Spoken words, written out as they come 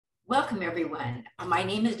Welcome, everyone. My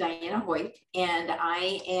name is Diana Hoyt, and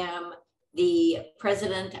I am the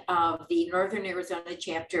president of the Northern Arizona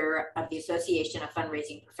chapter of the Association of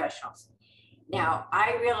Fundraising Professionals. Now,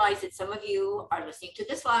 I realize that some of you are listening to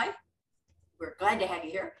this live. We're glad to have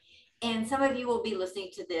you here. And some of you will be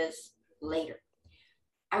listening to this later.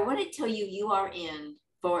 I want to tell you, you are in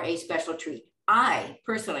for a special treat. I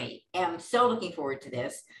personally am so looking forward to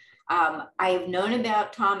this. I have known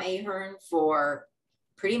about Tom Ahern for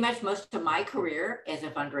pretty much most of my career as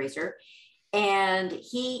a fundraiser. And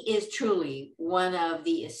he is truly one of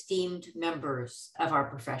the esteemed members of our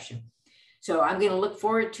profession. So I'm going to look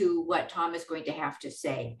forward to what Tom is going to have to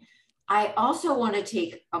say. I also want to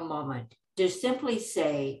take a moment to simply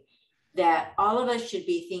say that all of us should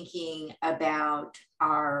be thinking about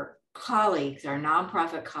our colleagues, our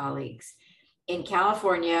nonprofit colleagues in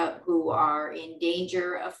California who are in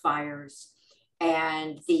danger of fires,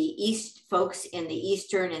 and the folks in the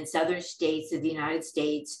eastern and southern states of the United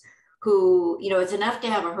States who, it's enough to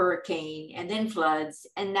have a hurricane and then floods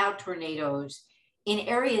and now tornadoes in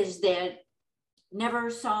areas that never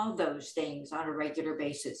saw those things on a regular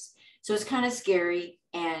basis. So it's kind of scary,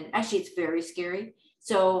 and actually it's very scary.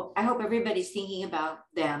 So I hope everybody's thinking about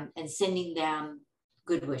them and sending them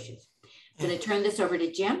good wishes. I'm going to turn this over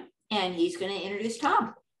to Jim, and he's going to introduce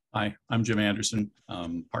Tom. Hi, I'm Jim Anderson,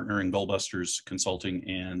 partner in GoalBusters Consulting,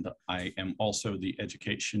 and I am also the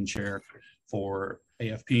education chair for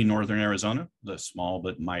AFP Northern Arizona, the small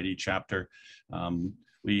but mighty chapter.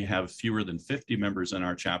 We have fewer than 50 members in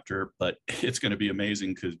our chapter, but it's going to be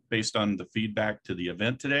amazing because based on the feedback to the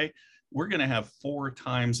event today, we're going to have 4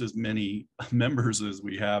 times as many members as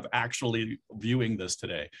we have actually viewing this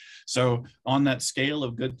today. So on that scale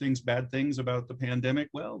of good things, bad things about the pandemic,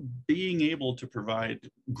 well, being able to provide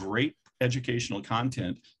great educational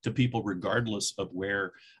content to people regardless of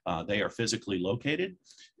where they are physically located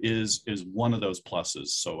is one of those pluses.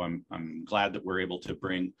 So I'm glad that we're able to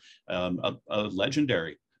bring a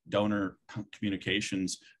legendary donor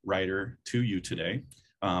communications writer to you today,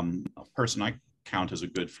 a person I count as a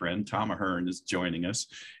good friend. Tom Ahern is joining us,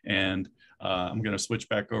 and I'm going to switch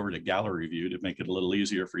back over to gallery view to make it a little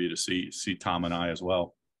easier for you to see Tom and I as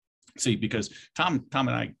well. See, because Tom and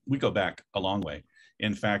I, we go back a long way.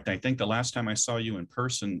 In fact, I think the last time I saw you in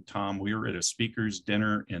person, Tom, we were at a speakers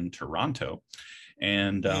dinner in Toronto,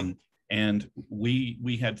 and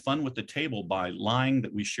we had fun with the table by lying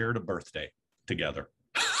that we shared a birthday together.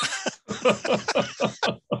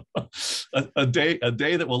 a day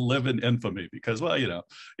that will live in infamy because, well,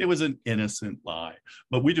 it was an innocent lie,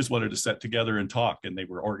 but we just wanted to sit together and talk, and they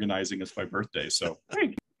were organizing us by birthday. So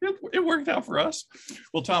hey, it worked out for us.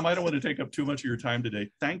 Well, Tom, I don't want to take up too much of your time today.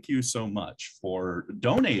 Thank you so much for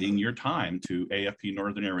donating your time to AFP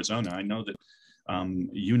Northern Arizona. I know that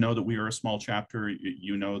you know that we are a small chapter.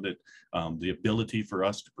 You know that the ability for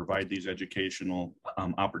us to provide these educational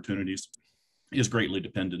opportunities is greatly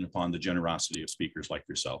dependent upon the generosity of speakers like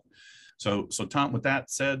yourself. So Tom, with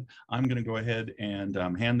that said, I'm going to go ahead and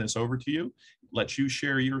hand this over to you, let you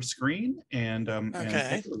share your screen, and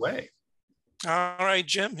take it away. All right,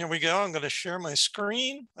 Jim, here we go. I'm going to share my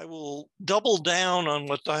screen. I will double down on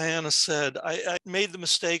what Diana said. I made the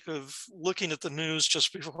mistake of looking at the news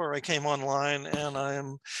just before I came online, and I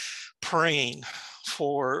am praying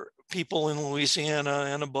for people in Louisiana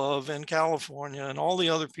and above, and California, and all the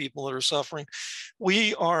other people that are suffering.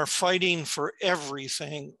 We are fighting for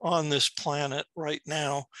everything on this planet right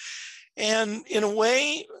now. And in a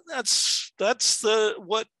way, that's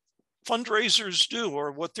what fundraisers do,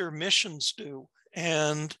 or what their missions do.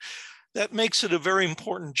 And that makes it a very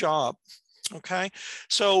important job. Okay,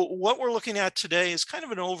 so what we're looking at today is kind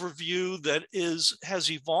of an overview that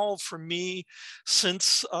has evolved for me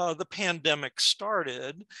since the pandemic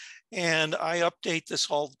started, and I update this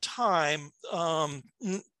all the time,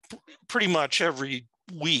 pretty much every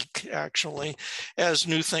week, actually, as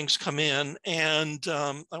new things come in. And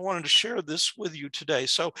I wanted to share this with you today.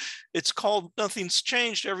 So it's called Nothing's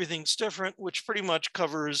Changed, Everything's Different, which pretty much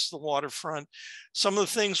covers the waterfront. Some of the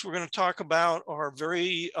things we're going to talk about are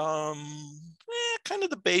very kind of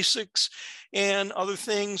the basics, and other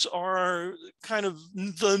things are kind of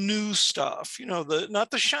the new stuff,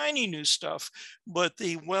 not the shiny new stuff, but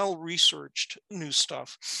the well-researched new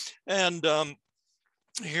stuff. And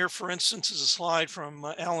here, for instance, is a slide from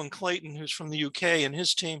Alan Clayton, who's from the UK, and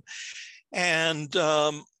his team. And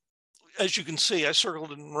as you can see, I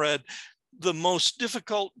circled it in red. The most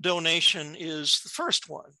difficult donation is the first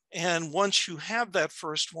one. And once you have that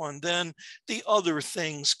first one, then the other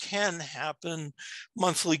things can happen,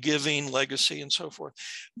 monthly giving, legacy, and so forth.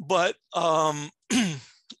 But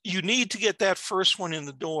you need to get that first one in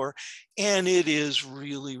the door, and it is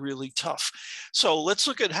really, really tough. So let's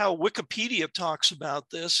look at how Wikipedia talks about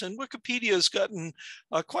this. And Wikipedia has gotten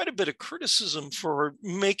quite a bit of criticism for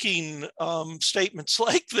making statements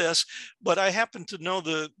like this, but I happen to know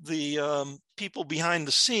the people behind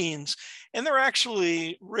the scenes, and they're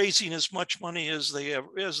actually raising as much money as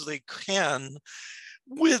they can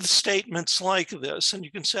with statements like this. And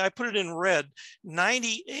you can say, I put it in red,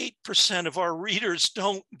 98% of our readers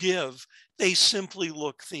don't give. They simply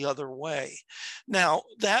look the other way. Now,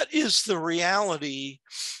 that is the reality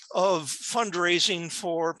of fundraising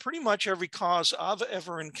for pretty much every cause I've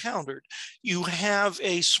ever encountered. You have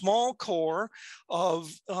a small core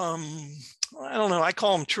of, I don't know, I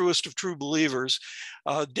call them truest of true believers,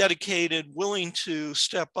 dedicated, willing to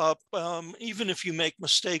step up. Even if you make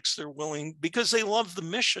mistakes, they're willing because they love the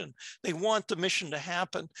mission. They want the mission to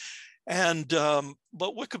happen. And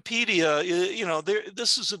but Wikipedia, you know,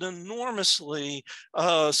 this is an enormously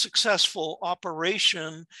successful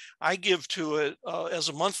operation. I give to it as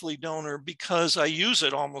a monthly donor because I use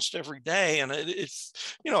it almost every day, and it's,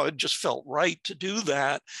 you know, it just felt right to do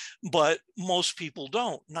that. But most people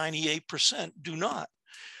don't. 98% do not.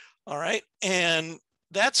 All right, and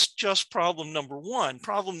that's just problem number one.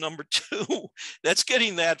 Problem number two, that's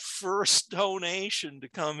getting that first donation to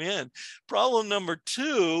come in. Problem number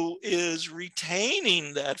two is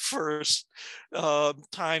retaining that first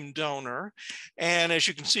time donor. And as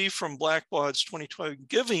you can see from Blackbaud's 2020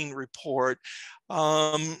 giving report,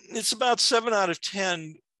 it's about 7 out of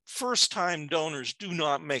 10 first-time donors do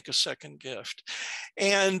not make a second gift.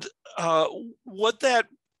 And what that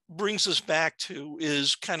brings us back to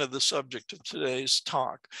is kind of the subject of today's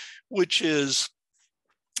talk, which is,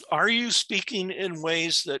 are you speaking in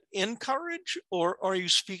ways that encourage, or are you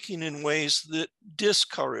speaking in ways that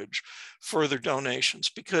discourage further donations?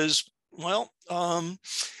 Because, well,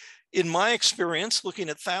 in my experience, looking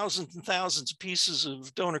at thousands and thousands of pieces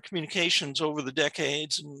of donor communications over the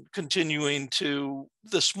decades and continuing to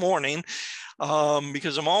this morning,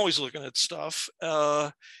 because I'm always looking at stuff,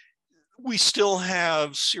 we still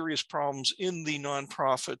have serious problems in the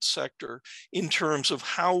nonprofit sector in terms of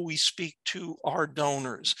how we speak to our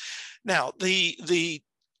donors. Now, the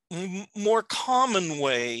more common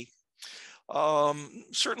way,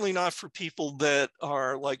 certainly not for people that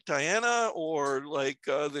are like Diana or like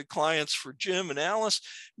the clients for Jim and Alice,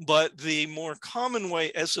 but the more common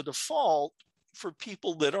way as a default for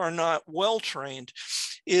people that are not well-trained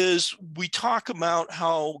is we talk about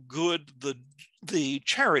how good the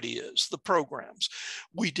charity is, the programs.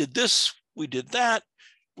 We did this, we did that,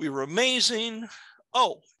 we were amazing.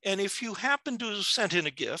 Oh, and if you happen to have sent in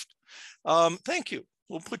a gift, thank you.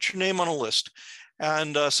 We'll put your name on a list.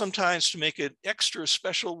 And sometimes to make it extra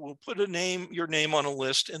special, we'll put your name on a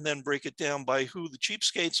list and then break it down by who the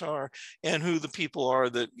cheapskates are and who the people are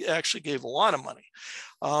that actually gave a lot of money.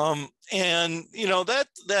 And you know,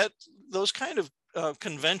 those kind of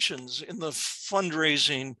conventions in the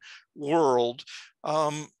fundraising world,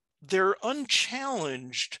 they're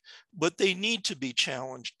unchallenged, but they need to be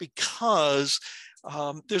challenged because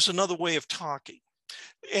there's another way of talking.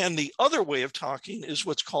 And the other way of talking is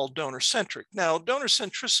what's called donor-centric. Now,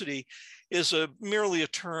 donor-centricity is merely a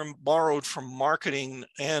term borrowed from marketing,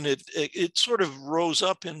 and it sort of rose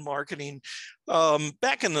up in marketing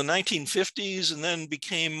back in the 1950s and then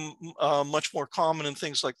became much more common in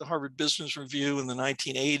things like the Harvard Business Review in the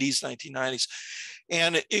 1980s, 1990s.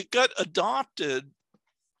 And it got adopted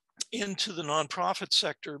into the nonprofit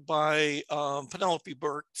sector by Penelope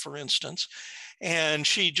Burke, for instance. And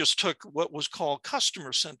she just took what was called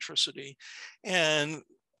customer centricity and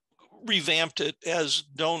revamped it as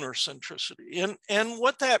donor centricity. And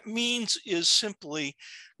what that means is simply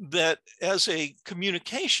that as a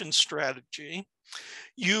communication strategy,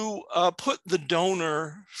 you put the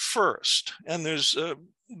donor first. And there's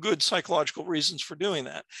good psychological reasons for doing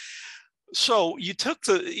that. So you take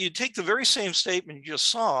the very same statement you just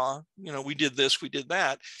saw, you know, we did this, we did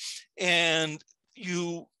that, and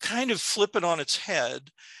you kind of flip it on its head,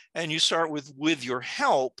 and you start with your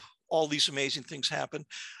help, all these amazing things happen.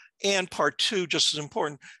 And part two, just as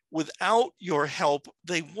important, without your help,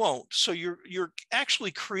 they won't. So you're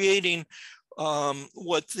actually creating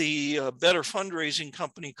what the Better Fundraising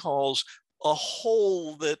Company calls a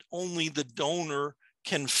hole that only the donor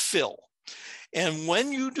can fill. And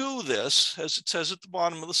when you do this, as it says at the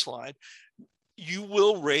bottom of the slide, you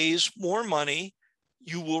will raise more money.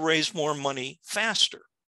 You will raise more money faster.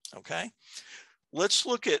 Okay. Let's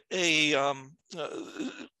look at a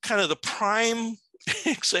kind of the prime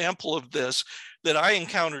example of this that I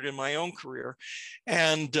encountered in my own career.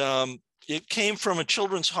 And it came from a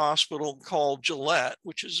children's hospital called Gillette,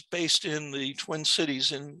 which is based in the Twin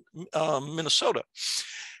Cities in Minnesota.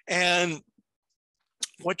 And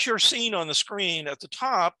what you're seeing on the screen at the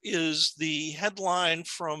top is the headline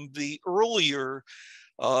from the earlier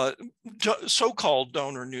so-called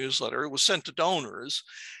donor newsletter. It was sent to donors.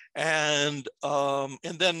 And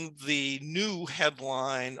then the new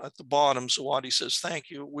headline at the bottom, Zawadi says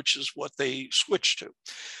thank you, which is what they switched to.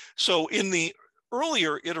 So in the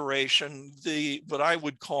earlier iteration, what I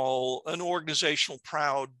would call an organizational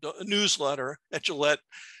proud newsletter at Gillette,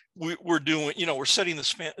 we're doing, we're setting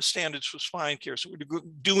the standards for spine care. So we're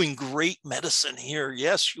doing great medicine here.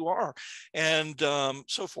 Yes, you are. And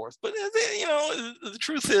so forth. But, the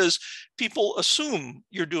truth is people assume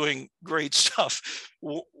you're doing great stuff.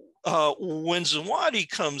 When Zawadi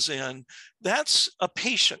comes in, that's a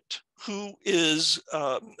patient who is,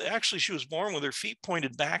 actually she was born with her feet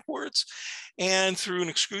pointed backwards, and through an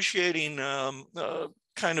excruciating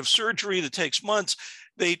kind of surgery that takes months,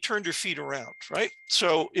 they turned her feet around, right?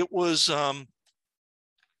 So it was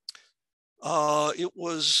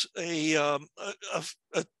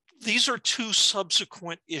these are two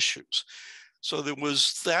subsequent issues. So there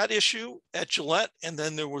was that issue at Gillette, and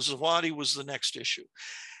then there was Zawadi was the next issue.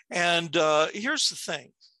 And here's the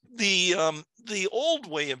thing. The old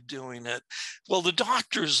way of doing it, well, the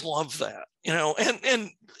doctors love that, and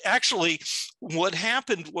actually what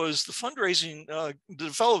happened was the fundraising, the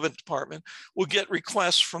development department would get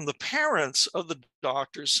requests from the parents of the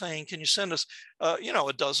doctors saying, can you send us,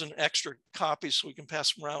 a dozen extra copies so we can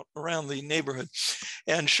pass them around the neighborhood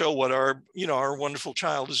and show what our wonderful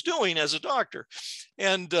child is doing as a doctor.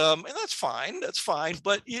 And that's fine.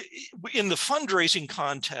 But in the fundraising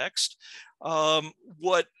context,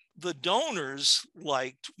 what the donors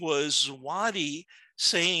liked was Zawadi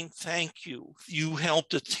saying, thank you. You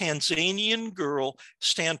helped a Tanzanian girl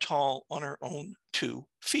stand tall on her own 2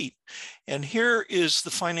 feet. And here is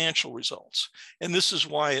the financial results. And this is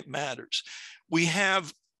why it matters.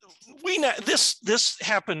 This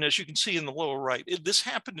happened, as you can see in the lower right, this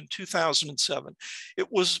happened in 2007.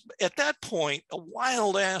 It was at that point a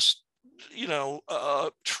wild ass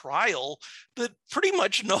trial that pretty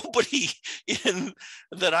much nobody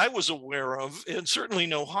that I was aware of, and certainly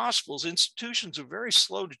no hospitals, institutions are very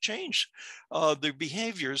slow to change their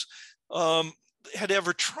behaviors, had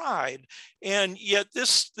ever tried. And yet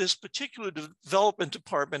this particular development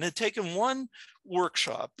department had taken one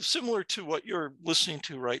workshop similar to what you're listening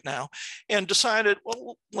to right now and decided,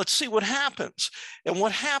 well, let's see what happens. And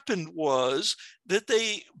what happened was that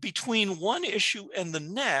they, between one issue and the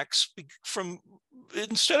next,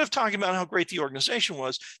 instead of talking about how great the organization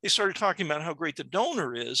was, they started talking about how great the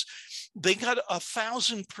donor is. They got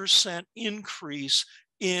 1,000% increase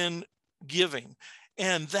in giving.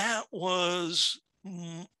 And that was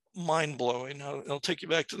mind-blowing. I'll take you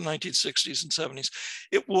back to the 1960s and 70s.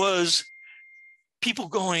 It was people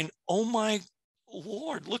going, oh my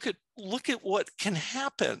Lord, look at what can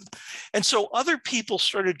happen. And so other people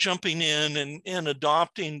started jumping in and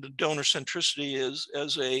adopting the donor centricity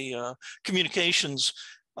as a communications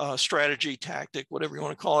strategy, tactic, whatever you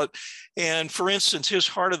want to call it. And for instance, his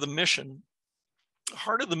Heart of the Mission.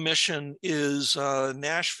 Heart of the Mission is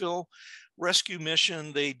Nashville rescue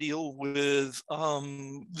mission. They deal with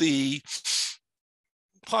the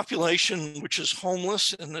population which is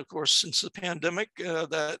homeless, and of course since the pandemic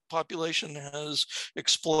that population has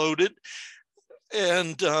exploded.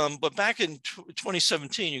 And but back in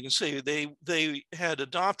 2017, you can see they had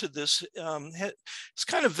adopted this. It's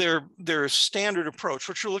kind of their standard approach.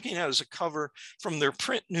 What you're looking at is a cover from their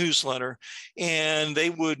print newsletter, and they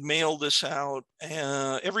would mail this out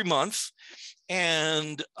every month,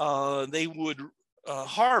 and they would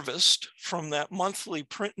harvest from that monthly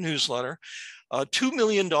print newsletter $2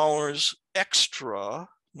 million extra.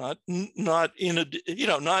 Not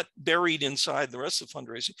buried inside the rest of the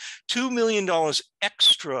fundraising, $2 million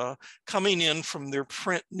extra coming in from their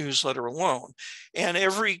print newsletter alone. And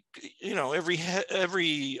every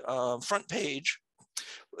front page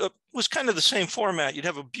was kind of the same format. You'd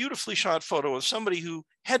have a beautifully shot photo of somebody who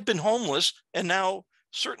had been homeless and now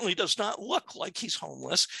certainly does not look like he's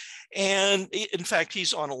homeless. And in fact,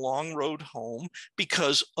 he's on a long road home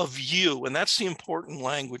because of you. And that's the important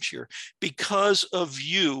language here. Because of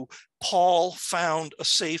you, Paul found a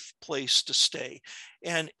safe place to stay.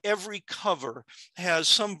 And every cover has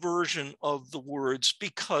some version of the words,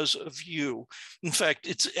 because of you. In fact,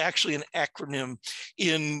 it's actually an acronym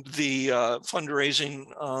in the fundraising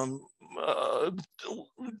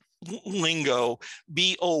lingo,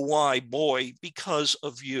 BOY, boy, because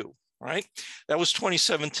of you, right? That was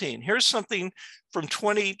 2017. Here's something from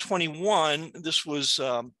 2021. This was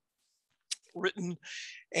written,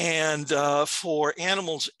 and for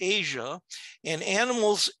Animals Asia. And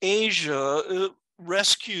Animals Asia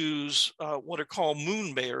rescues what are called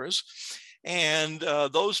moon bears. And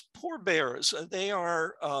those poor bears, they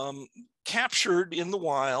are captured in the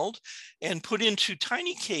wild and put into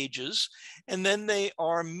tiny cages, and then they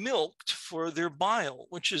are milked for their bile,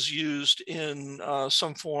 which is used in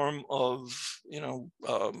some form of,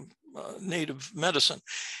 native medicine.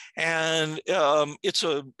 And it's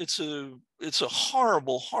a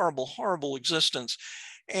horrible, horrible, horrible existence.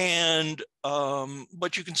 And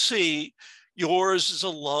but you can see yours is a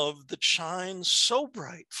love that shines so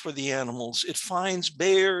bright for the animals. It finds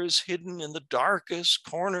bears hidden in the darkest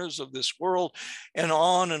corners of this world, and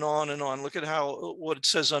on and on and on. Look at what it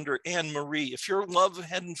says under Anne Marie. If your love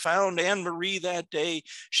hadn't found Anne Marie that day,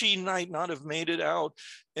 she might not have made it out.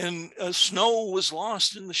 And snow was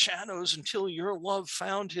lost in the shadows until your love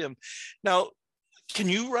found him. Now, can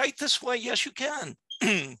you write this way? Yes, you can.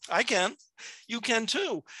 I can. You can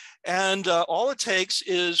too. And all it takes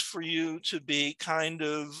is for you to be kind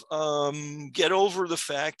of get over the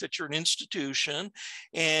fact that you're an institution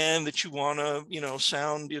and that you want to,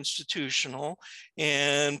 sound institutional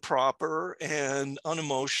and proper and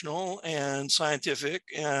unemotional and scientific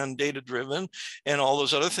and data-driven and all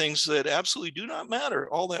those other things that absolutely do not matter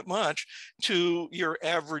all that much to your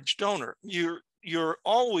average donor. You're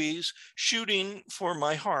always shooting for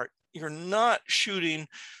my heart. You're not shooting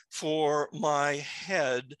for my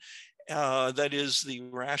head, that is the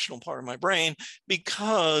rational part of my brain,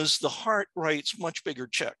 because the heart writes much bigger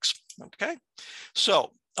checks, okay?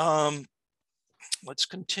 So let's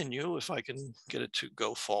continue if I can get it to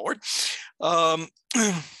go forward.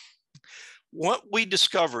 What we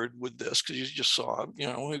discovered with this, because you just saw,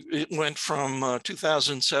 it went from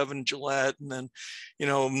 2007 Gillette, and then,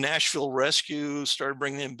 Nashville Rescue started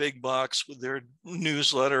bringing in big bucks with their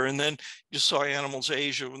newsletter, and then you saw Animals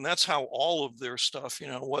Asia, and that's how all of their stuff,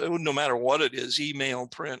 no matter what it is, email,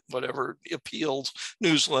 print, whatever, appeals,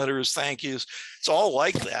 newsletters, thank yous, it's all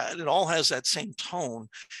like that. It all has that same tone.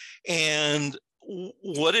 And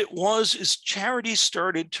what it was is charities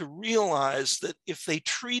started to realize that if they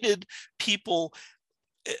treated people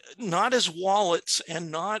not as wallets and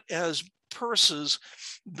not as purses,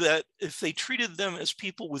 that if they treated them as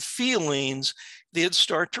people with feelings, they'd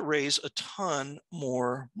start to raise a ton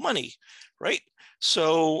more money, right?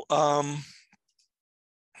 So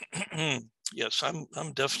yes,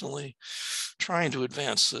 I'm definitely trying to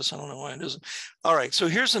advance this. I don't know why it isn't. All right, so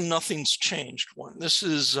here's a nothing's changed one. This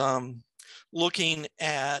is looking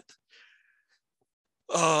at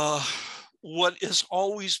what has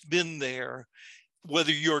always been there,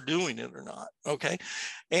 whether you're doing it or not, okay?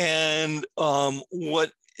 And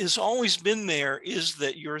what has always been there is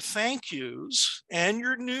that your thank yous and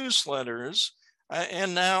your newsletters,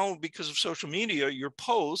 and now because of social media, your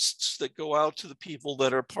posts that go out to the people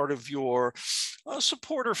that are part of your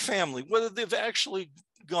supporter family, whether they've actually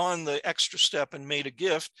gone the extra step and made a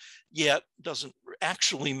gift yet doesn't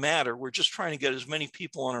actually matter. We're just trying to get as many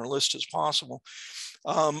people on our list as possible.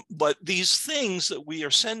 But these things that we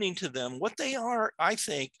are sending to them, what they are, I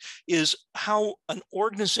think, is how an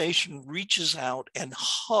organization reaches out and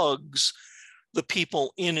hugs the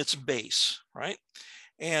people in its base, right?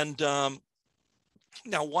 And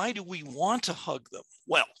now, why do we want to hug them?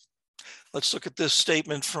 Well, let's look at this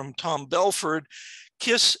statement from Tom Belford.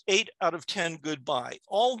 Kiss 8 out of 10 goodbye.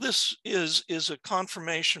 All this is a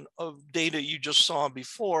confirmation of data you just saw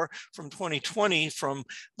before from 2020 from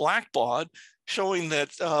Blackbaud, showing that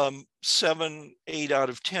 7, 8 out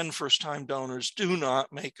of 10 first-time donors do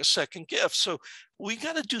not make a second gift. So we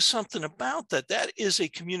got to do something about that. That is a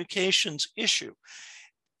communications issue.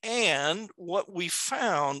 And what we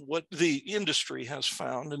found, what the industry has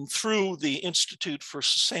found, and through the Institute for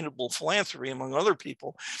Sustainable Philanthropy, among other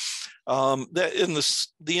people, that in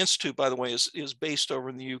the Institute, by the way, is based over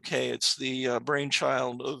in the UK. It's the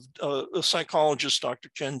brainchild of a psychologist, Dr.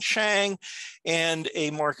 Shang, and a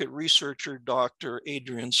market researcher, Dr.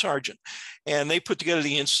 Adrian Sargent. And they put together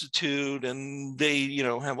the Institute, and they,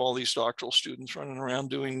 have all these doctoral students running around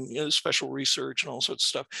doing special research and all sorts of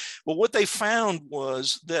stuff. But what they found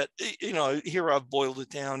was that, here I've boiled it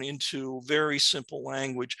down into very simple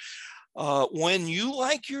language. When you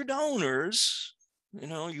like your donors,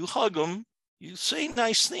 you hug them, you say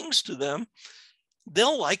nice things to them,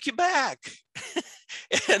 they'll like you back.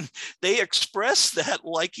 And they express that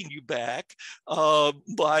liking you back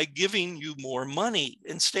by giving you more money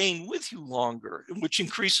and staying with you longer, which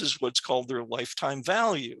increases what's called their lifetime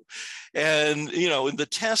value. And, you know, in the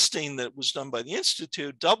testing that was done by the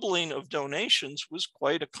Institute, doubling of donations was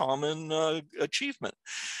quite a common achievement.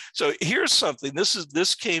 So here's something.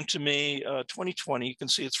 This came to me 2020. You can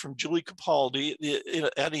see it's from Julie Capaldi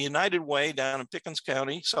at a United Way down in Pickens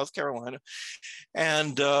County, South Carolina.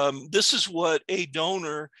 And this is what a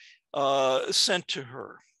donor sent to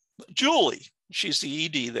her. Julie, she's the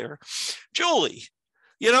ED there. Julie,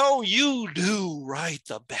 you know, you do write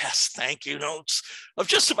the best thank you notes of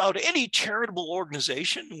just about any charitable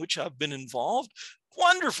organization in which I've been involved.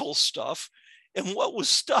 Wonderful stuff. And what was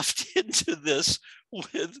stuffed into this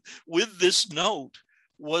with this note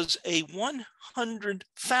was a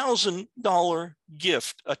 $100,000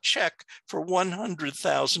 gift, a check for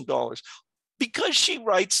 $100,000, because she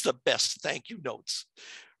writes the best thank you notes,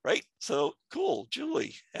 right? So cool,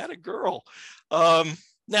 Julie, atta girl.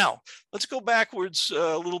 Now let's go backwards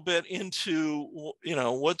a little bit into, you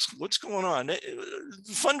know, what's going on.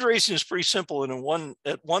 Fundraising is pretty simple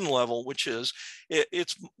at one level, which is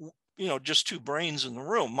it's, you know, just two brains in the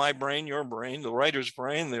room, my brain, your brain, the writer's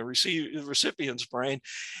brain, the recipient's brain.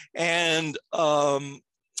 And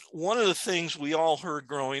one of the things we all heard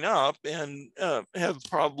growing up and have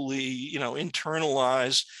probably, you know,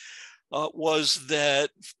 internalized was that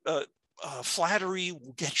flattery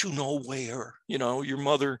will get you nowhere. You know, your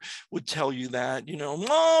mother would tell you that, you know,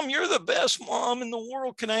 Mom, you're the best mom in the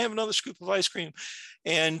world. Can I have another scoop of ice cream?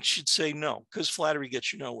 And she'd say no, because flattery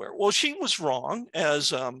gets you nowhere. Well, she was wrong,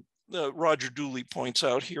 as Roger Dooley points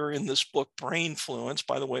out here in this book, Brainfluence.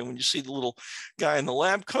 By the way, when you see the little guy in the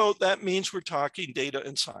lab coat, that means we're talking data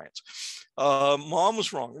and science. Mom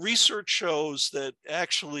was wrong. Research shows that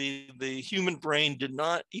actually the human brain did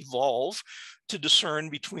not evolve to discern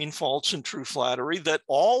between false and true flattery, that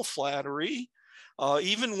all flattery,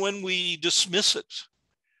 even when we dismiss it,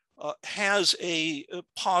 has a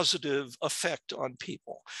positive effect on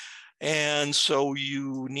people. And so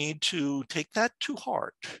you need to take that to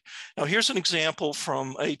heart. Now, here's an example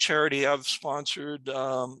from a charity I've sponsored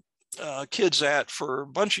kids at for a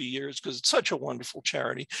bunch of years, because it's such a wonderful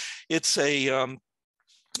charity. It's an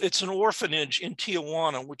orphanage in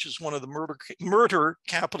Tijuana, which is one of the murder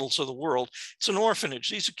capitals of the world. It's an orphanage.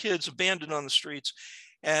 These are kids abandoned on the streets.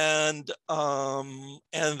 And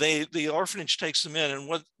the orphanage takes them in. And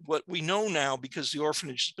what we know now, because the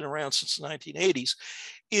orphanage has been around since the 1980s,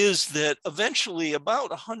 is that eventually about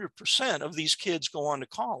 100% of these kids go on to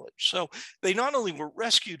college. So they not only were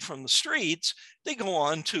rescued from the streets, they go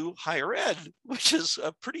on to higher ed, which is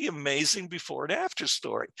a pretty amazing before and after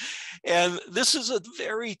story. And this is a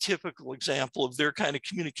very typical example of their kind of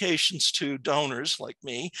communications to donors like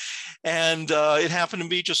me. And it happened to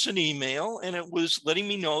be just an email, and it was letting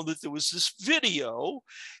me know that there was this video.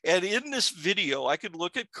 And in this video, I could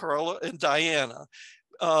look at Carla and Diana,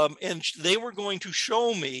 and they were going to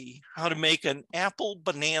show me how to make an apple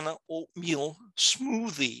banana oatmeal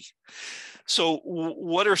smoothie. So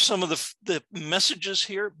what are some of the messages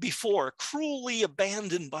here? Before, cruelly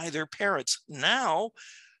abandoned by their parents. Now,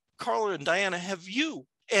 Carla and Diana have you,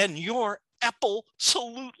 and you're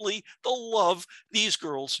absolutely the love these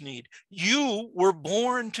girls need. You were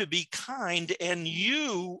born to be kind, and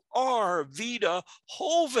you are Vida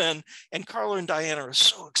Hoven. And Carla and Diana are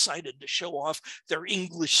so excited to show off their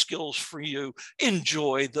English skills for you.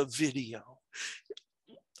 Enjoy the video.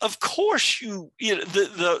 Of course,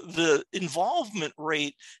 the involvement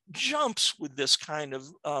rate jumps with this kind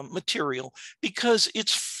of material because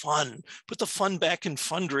it's fun. Put the fun back in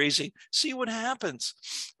fundraising. See what happens.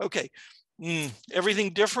 Okay.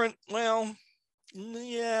 Everything different? Well,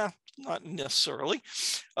 yeah, not necessarily.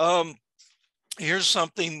 Here's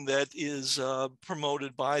something that is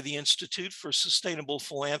promoted by the Institute for Sustainable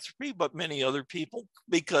Philanthropy, but many other people,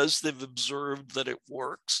 because they've observed that it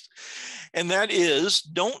works. And that is,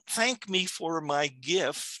 don't thank me for my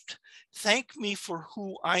gift. Thank me for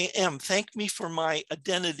who I am. Thank me for my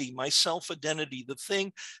identity, my self-identity, the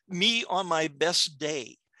thing, me on my best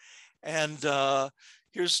day. And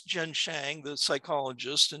here's Jen Shang, the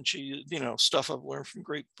psychologist, and she, you know, stuff I've learned from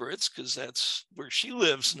Great Brits, because that's where she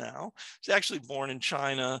lives now. She's actually born in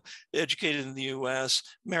China, educated in the US,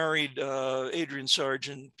 married Adrian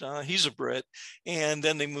Sargent, he's a Brit, and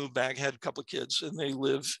then they moved back, had a couple of kids, and they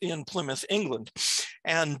live in Plymouth, England.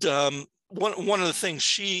 And one of the things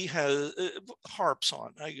she has harps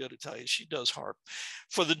on, I got to tell you, she does harp.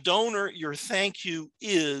 For the donor, your thank you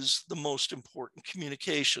is the most important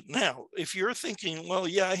communication. Now, if you're thinking, well,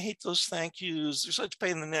 yeah, I hate those thank yous, they're such a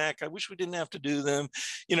pain in the neck, I wish we didn't have to do them,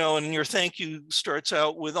 you know, and your thank you starts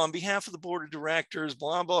out with, on behalf of the board of directors,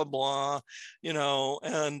 blah, blah, blah, you know,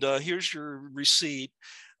 and here's your receipt.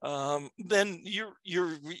 Then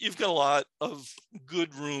you've got a lot of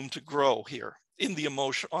good room to grow here in the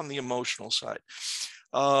emotion, on the emotional side.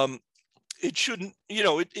 It shouldn't, you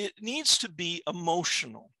know, it needs to be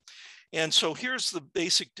emotional. And so here's the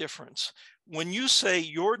basic difference. When you say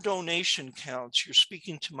your donation counts, you're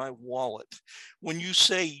speaking to my wallet. When you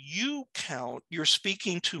say you count, you're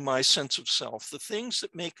speaking to my sense of self, the things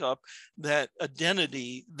that make up that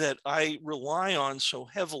identity that I rely on so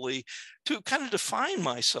heavily to kind of define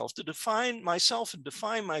myself and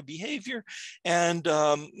define my behavior. And,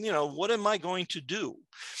 you know, what am I going to do?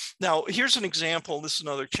 Now, here's an example. This is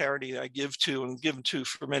another charity I give to and given to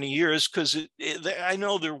for many years because I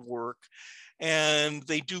know their work. And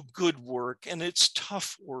they do good work, and it's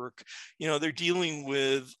tough work. You know, they're dealing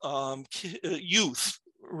with youth,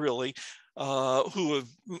 really, who have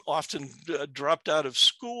often dropped out of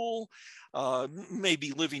school,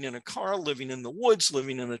 maybe living in a car, living in the woods,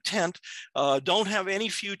 living in a tent, don't have any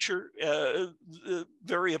future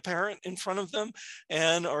very apparent in front of them,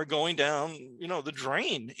 and are going down, you know, the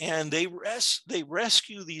drain. And they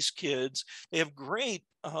rescue these kids. They have great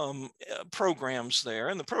programs there,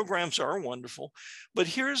 and the programs are wonderful. But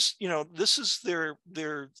here's, you know, this is their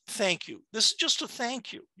thank you. This is just a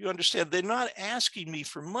thank you. You understand? They're not asking me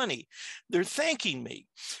for money. They're thanking me.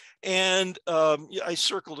 And I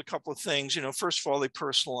circled a couple of things. You know, first of all, they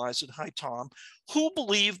personalize it. Hi, Tom. Who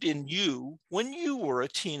believed in you when you were a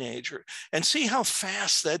teenager? And see how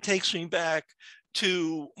fast that takes me back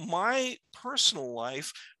to my personal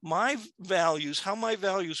life, my values, how my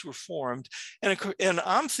values were formed. And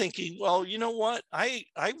I'm thinking, well, you know what? I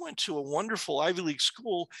went to a wonderful Ivy League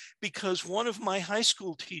school because one of my high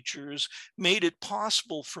school teachers made it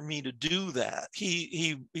possible for me to do that.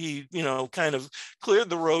 He you know, kind of cleared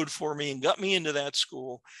the road for me and got me into that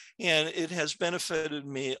school. And it has benefited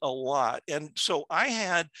me a lot. And so I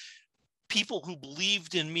had people who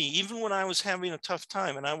believed in me, even when I was having a tough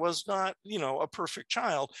time, and I was not, you know, a perfect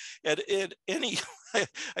child at any,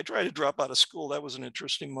 I tried to drop out of school. That was an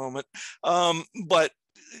interesting moment. But,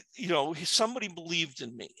 you know, somebody believed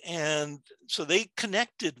in me. And so they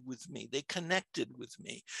connected with me.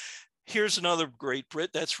 Here's another great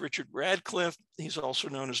Brit. That's Richard Radcliffe. He's also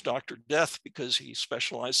known as Dr. Death because he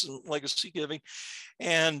specializes in legacy giving.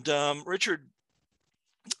 And Richard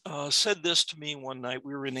said this to me one night.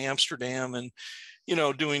 We were in Amsterdam and, you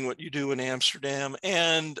know, doing what you do in Amsterdam.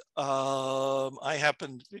 And I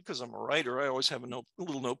happened, because I'm a writer, I always have a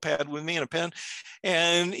little notepad with me and a pen.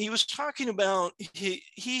 And he was talking about,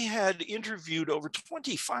 he had interviewed over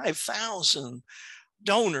 25,000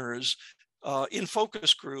 donors in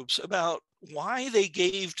focus groups about why they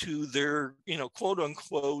gave to their, you know, quote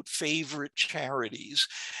unquote, favorite charities.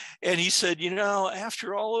 And he said, you know,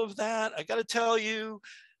 after all of that, I got to tell you,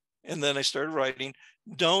 and then I started writing,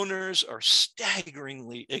 donors are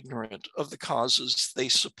staggeringly ignorant of the causes they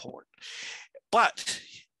support. But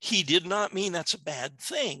he did not mean that's a bad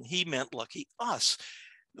thing. He meant lucky us.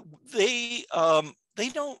 They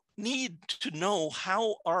don't need to know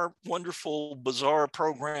how our wonderful, bizarre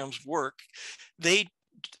programs work. They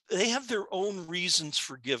have their own reasons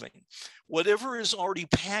for giving. Whatever is already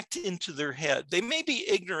packed into their head. They may be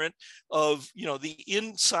ignorant of, you know, the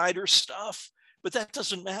insider stuff, but that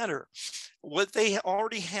doesn't matter. What they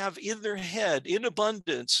already have in their head in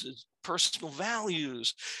abundance is personal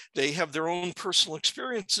values. They have their own personal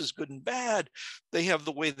experiences, good and bad. They have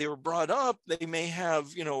the way they were brought up. They may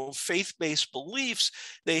have, you know, faith-based beliefs.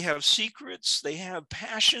 They have secrets. They have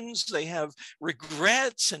passions. They have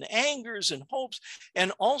regrets and angers and hopes.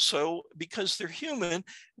 And also, because they're human,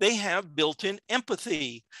 they have built-in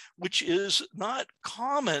empathy, which is not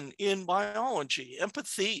common in biology.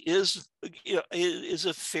 Empathy is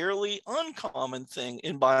a fairly uncommon thing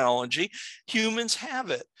in biology. Humans have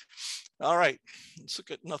it. All right, let's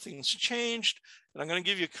look at Nothing's Changed. And I'm going to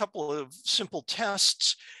give you a couple of simple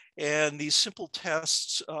tests. And these simple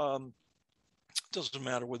tests, doesn't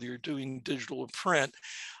matter whether you're doing digital or print,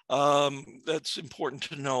 that's important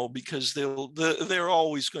to know because they're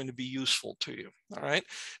always going to be useful to you. All right.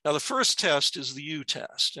 Now, the first test is the U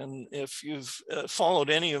test. And if you've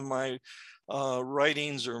followed any of my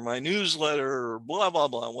writings or my newsletter or blah, blah,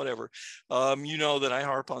 blah, whatever, you know that I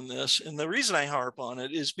harp on this. And the reason I harp on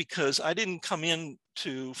it is because I didn't come in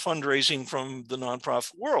to fundraising from the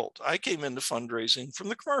nonprofit world. I came into fundraising from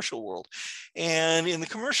the commercial world. And in the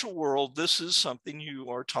commercial world, this is something you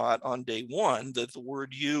are taught on day one, that the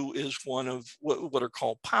word you is one of what are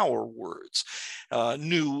called power words.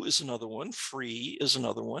 New is another one, free is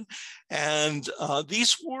another one. And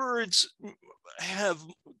these words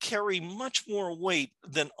carry much more weight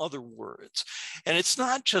than other words. And it's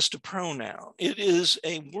not just a pronoun. It is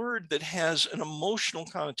a word that has an emotional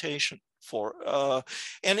connotation for,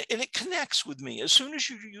 and it connects with me. As soon as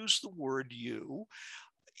you use the word you,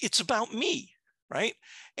 it's about me, right?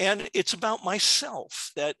 And it's about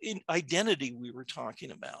myself, that identity we were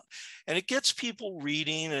talking about. And it gets people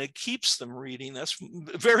reading and it keeps them reading. That's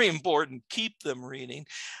very important, keep them reading.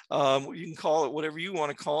 You can call it whatever you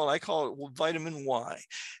want to call it. I call it vitamin Y.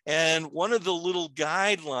 And one of the little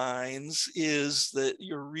guidelines is that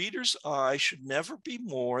your reader's eye should never be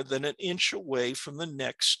more than an inch away from the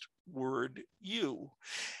next word you.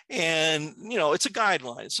 And it's a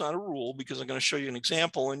guideline, it's not a rule, because I'm going to show you an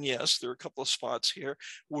example. And yes, there are a couple of spots here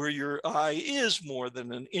where your eye is more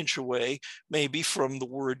than an inch away maybe from the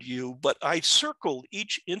word you, but I circled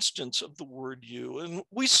each instance of the word you. And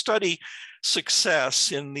we study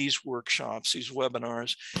success in these workshops, these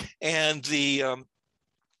webinars, and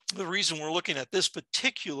the reason we're looking at this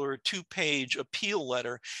particular 2-page appeal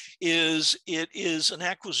letter is it is an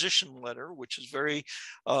acquisition letter, which is very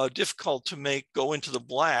difficult to go into the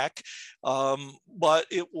black, but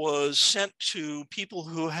it was sent to people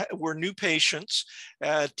who were new patients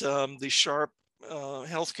at the Sharp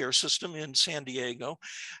healthcare system in San Diego,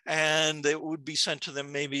 and it would be sent to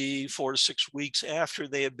them maybe 4 to 6 weeks after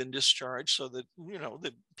they had been discharged, so that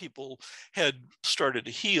the people had started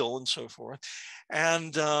to heal and so forth.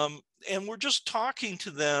 And we're just talking to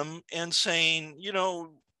them and saying,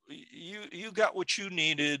 you got what you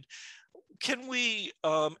needed. Can we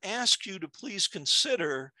ask you to please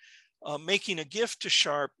consider making a gift to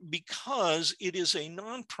Sharp, because it is a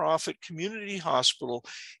nonprofit community hospital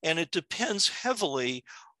and it depends heavily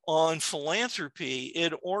on philanthropy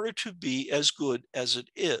in order to be as good as it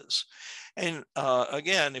is. And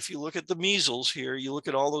again, if you look at the measles here, you look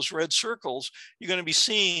at all those red circles, you're going to be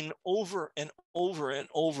seeing over and over and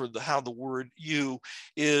over how the word you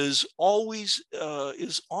is always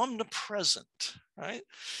is omnipresent, right?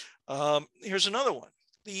 Here's another one.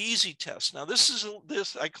 The easy test. Now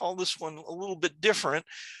I call this one a little bit different,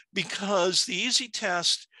 because the easy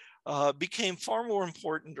test became far more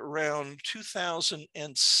important around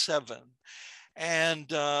 2007. And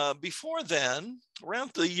before then,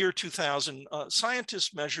 around the year 2000,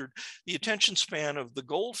 scientists measured the attention span of the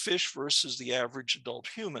goldfish versus the average adult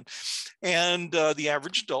human. And the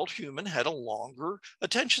average adult human had a longer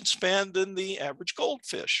attention span than the average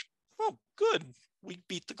goldfish. Oh, good. We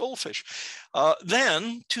beat the goldfish.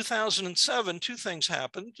 Then 2007, two things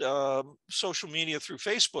happened. Social media through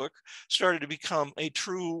Facebook started to become a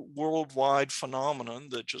true worldwide phenomenon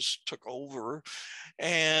that just took over.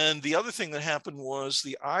 And the other thing that happened was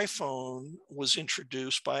the iPhone was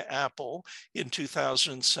introduced by Apple in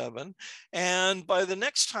 2007. And by the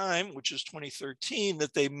next time, which is 2013,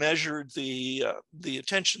 that they measured the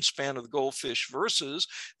attention span of the goldfish versus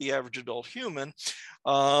the average adult human,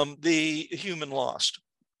 the human lost.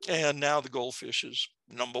 And now the goldfish is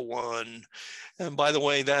 #1. And by the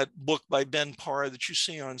way, that book by Ben Parr that you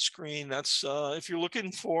see on screen, that's if you're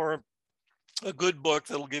looking for a good book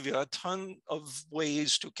that'll give you a ton of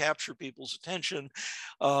ways to capture people's attention,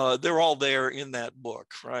 they're all there in that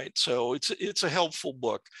book, right? So it's a helpful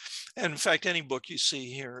book. And in fact, any book you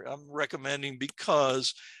see here, I'm recommending,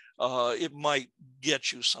 because it might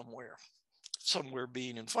get you somewhere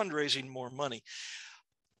being in fundraising, more money.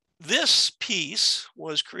 This piece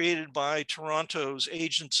was created by Toronto's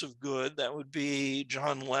Agents of Good. That would be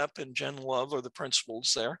John Lepp and Jen Love are the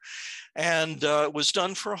principals there. And it was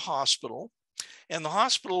done for a hospital. And the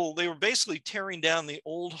hospital, they were basically tearing down the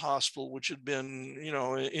old hospital, which had been,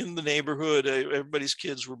 in the neighborhood. Everybody's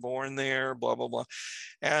kids were born there, blah, blah, blah.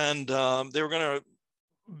 And they were going to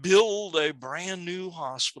build a brand new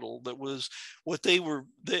hospital that was what the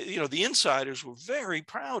insiders were very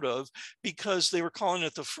proud of, because they were calling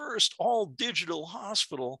it the first all digital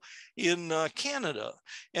hospital in Canada.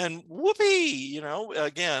 And whoopee,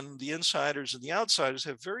 again, the insiders and the outsiders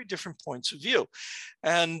have very different points of view.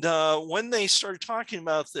 And when they started talking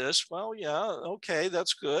about this, well, yeah, okay,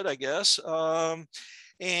 that's good, I guess.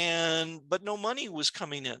 but no money was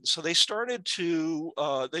coming in. So they started to,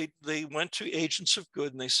 they went to Agents of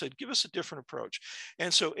Good and they said, give us a different approach.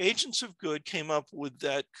 And so Agents of Good came up with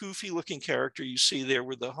that goofy looking character you see there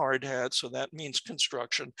with the hard hat. So that means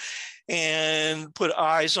construction, and put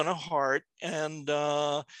eyes on a heart. And,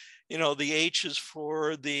 you know, the H is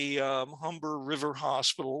for the Humber River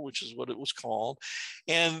Hospital, which is what it was called.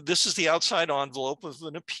 And this is the outside envelope of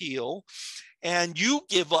an appeal. And you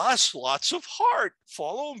give us lots of heart.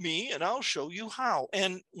 Follow me and I'll show you how.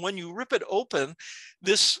 And when you rip it open,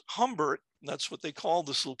 this Humbert, that's what they call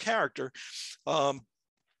this little character,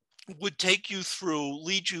 would take you through,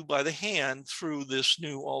 lead you by the hand through this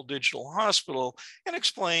new all digital hospital and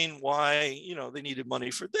explain why, you know, they needed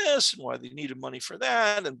money for this and why they needed money for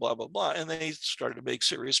that and blah, blah, blah. And they started to make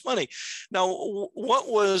serious money. Now, what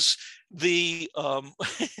was the,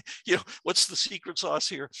 you know, what's the secret sauce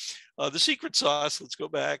here? The secret sauce, let's go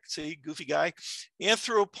back, see, goofy guy,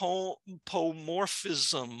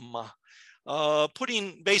 anthropomorphism,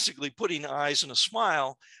 basically putting eyes and a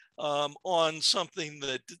smile on something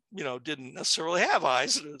that, you know, didn't necessarily have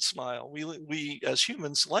eyes and a smile. We as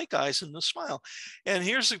humans like eyes and a smile. And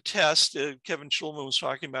here's a test Kevin Schulman was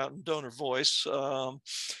talking about in Donor Voice,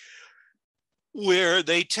 where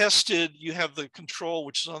they tested, you have the control,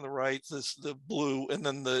 which is on the right, the blue, and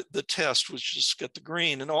then the test, which is got the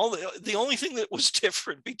green. And the only thing that was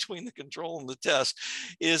different between the control and the test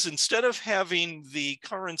is instead of having the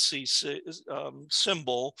currency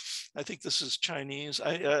symbol, I think this is Chinese,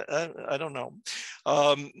 I don't know,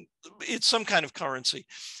 it's some kind of currency.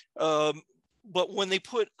 But when they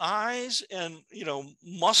put eyes and, you know,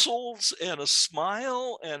 muscles and a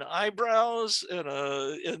smile and eyebrows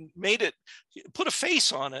and made it, put a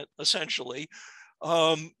face on it, essentially,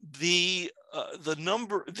 the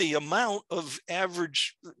amount of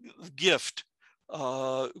average gift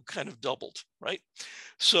kind of doubled, right?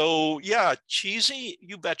 So yeah, cheesy,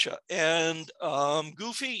 you betcha. And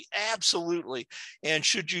goofy, absolutely. And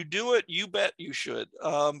should you do it? You bet you should,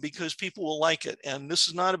 because people will like it. And this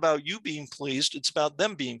is not about you being pleased, it's about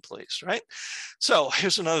them being pleased, right? So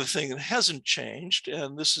here's another thing that hasn't changed.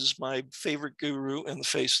 And this is my favorite guru in the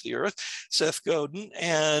face of the earth, Seth Godin.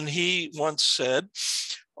 And he once said,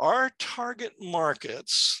 our target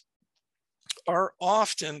markets are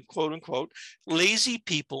often, quote unquote, lazy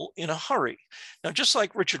people in a hurry. Now, just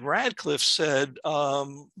like Richard Radcliffe said,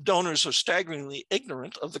 donors are staggeringly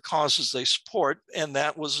ignorant of the causes they support, and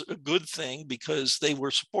that was a good thing because they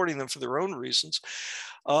were supporting them for their own reasons.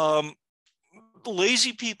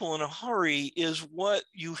 Lazy people in a hurry is what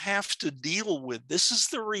you have to deal with. This is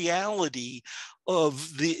the reality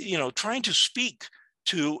of the, you know, trying to speak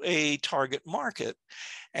to a target market.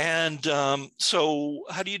 And so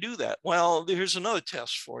how do you do that? Well, here's another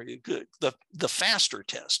test for you, the FASTER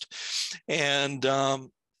test. And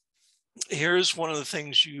here's one of the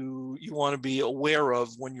things you want to be aware of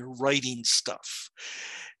when you're writing stuff.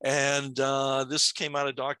 And this came out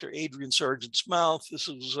of Dr. Adrian Sargent's mouth. This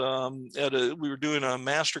was we were doing a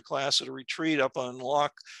master class at a retreat up on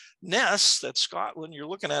Loch Ness, that's Scotland you're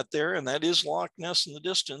looking at there, and that is Loch Ness in the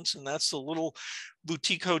distance, and that's the little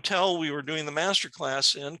boutique hotel we were doing the master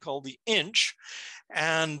class in called the Inch.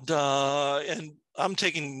 And I'm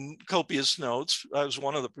taking copious notes. I was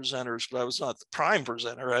one of the presenters, but I was not the prime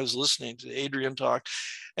presenter. I was listening to Adrian talk,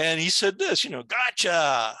 and he said this, you know,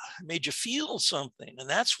 gotcha, made you feel something. And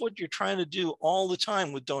that's what you're trying to do all the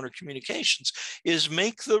time with donor communications, is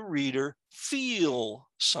make the reader feel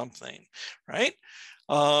something, right?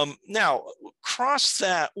 Now, cross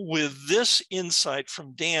that with this insight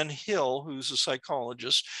from Dan Hill, who's a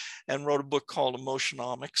psychologist and wrote a book called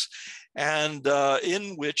Emotionomics, and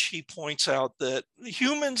in which he points out that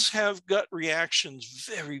humans have gut reactions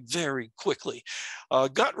very, very quickly.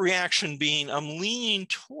 Gut reaction being, I'm leaning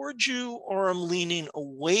towards you or I'm leaning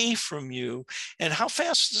away from you. And how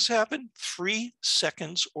fast does this happen? 3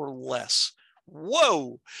 seconds or less.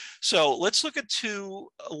 Whoa. So let's look at 2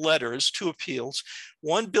 letters, 2 appeals,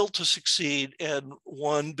 one built to succeed and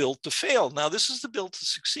one built to fail. Now, this is the built to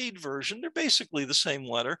succeed version. They're basically the same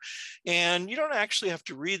letter. And you don't actually have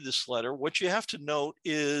to read this letter. What you have to note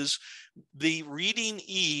is the reading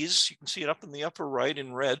ease. You can see it up in the upper right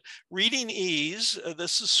in red. Reading ease,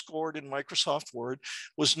 this is scored in Microsoft Word,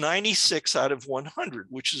 was 96 out of 100,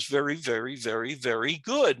 which is very, very, very, very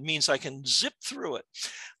good. It means I can zip through it.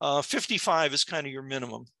 55 is kind of your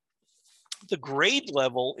minimum. The grade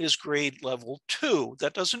level is grade level 2.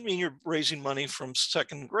 That doesn't mean you're raising money from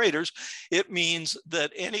second graders. It means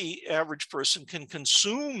that any average person can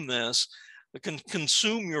consume this, can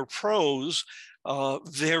consume your prose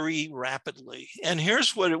very rapidly. And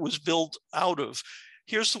here's what it was built out of.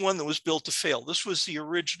 Here's the one that was built to fail. This was the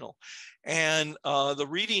original. And the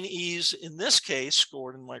reading ease in this case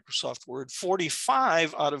scored in Microsoft Word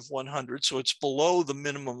 45 out of 100. So it's below the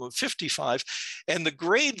minimum of 55. And the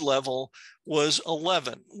grade level was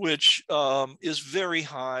 11, which is very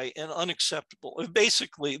high and unacceptable.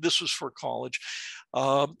 Basically, this was for college.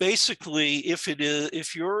 Basically,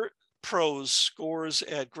 if your prose scores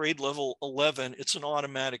at grade level 11, it's an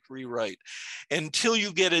automatic rewrite until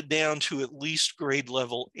you get it down to at least grade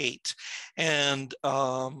level 8. And,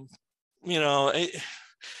 you know,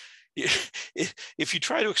 if you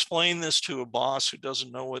try to explain this to a boss who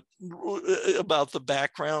doesn't know about the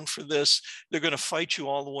background for this, they're going to fight you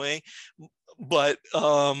all the way. But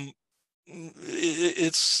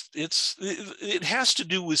it has to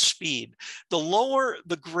do with speed. The lower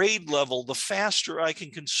the grade level, the faster I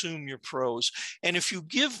can consume your prose. And if you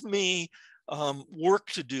give me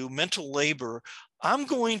work to do, mental labor, I'm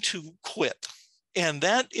going to quit. And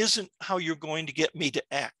that isn't how you're going to get me to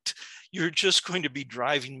act. You're just going to be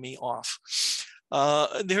driving me off.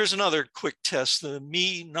 There's another quick test, the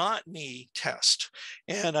me, not me test.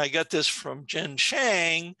 And I got this from Jen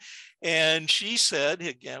Shang. And she said,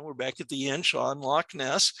 again, we're back at the inch on Loch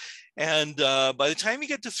Ness. And by the time you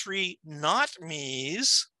get to 3 not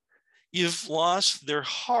me's, you've lost their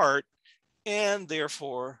heart and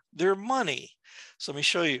therefore their money. So let me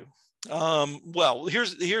show you. Well,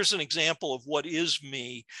 here's an example of what is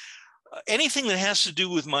me. Anything that has to do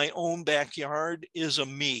with my own backyard is a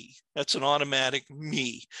me. That's an automatic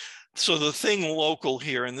me. So the thing local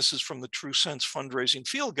here, and this is from the True Sense Fundraising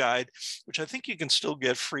Field Guide, which I think you can still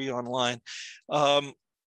get free online.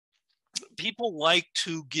 People like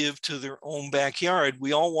to give to their own backyard.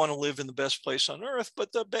 We all want to live in the best place on earth, but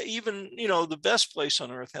even the best place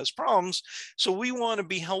on earth has problems. So we want to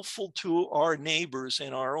be helpful to our neighbors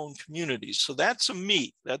and our own communities. So that's a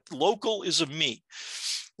me. That local is a me.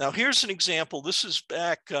 Now here's an example. This is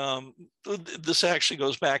back. This actually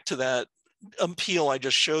goes back to that appeal I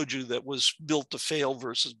just showed you that was built to fail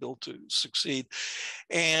versus built to succeed.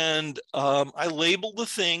 And I labeled the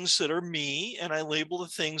things that are me, and I labeled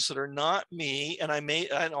the things that are not me.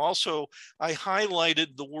 And also I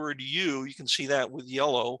highlighted the word you. You can see that with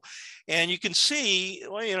yellow. And you can see,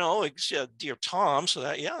 well, it's, dear Tom, so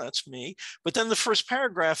that's me. But then the first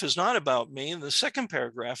paragraph is not about me, and the second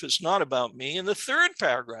paragraph is not about me, and the third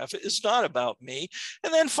paragraph is not about me.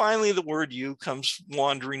 And then finally the word you comes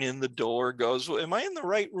wandering in the door, goes, well, am I in the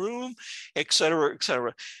right room, et cetera, et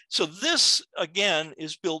cetera. So this, again,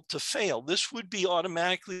 is built to fail. This would be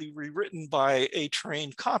automatically rewritten by a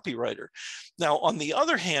trained copywriter. Now, on the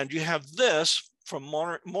other hand, you have this from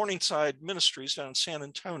Morningside Ministries down in San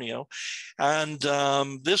Antonio. And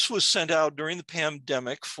this was sent out during the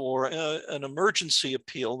pandemic for an emergency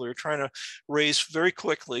appeal. They're trying to raise very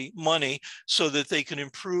quickly money so that they can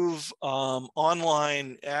improve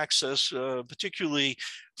online access, particularly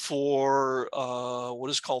for what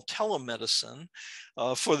is called telemedicine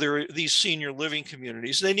for these senior living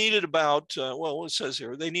communities. They needed about, well, it says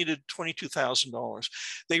here, they needed $22,000.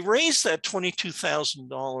 They raised that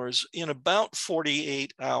 $22,000 in about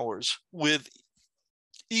 48 hours with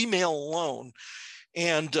email alone,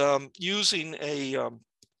 and using a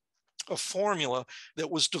formula that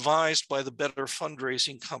was devised by the Better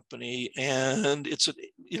Fundraising Company. And it's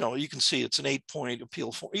you can see it's an 8-point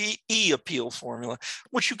appeal appeal formula,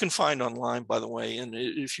 which you can find online, by the way. And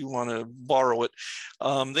if you want to borrow it,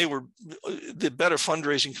 the Better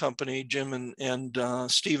Fundraising Company, Jim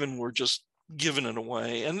and Stephen were just giving it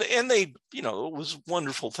away, and they, it was a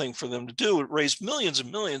wonderful thing for them to do. It raised millions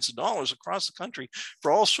and millions of dollars across the country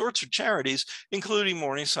for all sorts of charities, including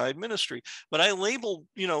Morningside Ministry. But I labeled,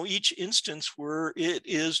 each instance where it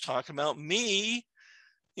is talking about me,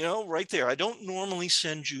 right there. I don't normally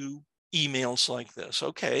send you emails like this.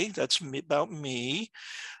 Okay, that's about me.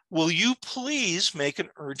 Will you please make an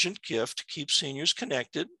urgent gift to keep seniors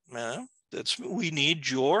connected? We need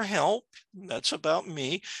your help. That's about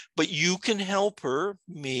me, but you can help her,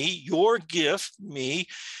 me, your gift, me.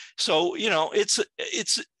 So, it's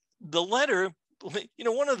the letter,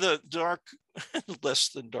 one of the dark, less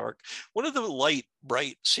than dark, one of the light,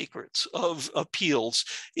 bright secrets of appeals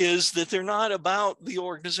is that they're not about the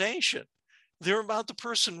organization. They're about the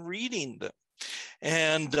person reading them.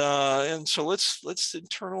 And so let's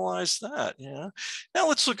internalize that. Yeah. Now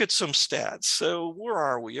let's look at some stats. So where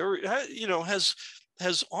are we?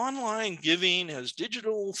 Has online giving, has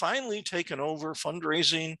digital finally taken over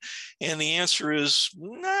fundraising? And the answer is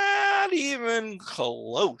not even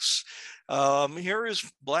close. Here is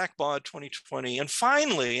Black Bod 2020. And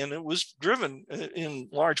finally, and it was driven in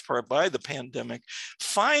large part by the pandemic,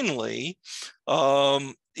 finally,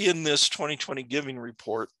 in this 2020 giving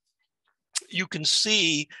report, you can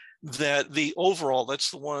see that the overall,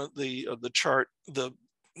 that's the one, the chart, the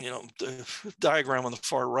diagram on the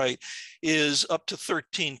far right is up to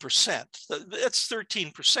 13%. That's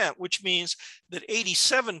 13%, which means that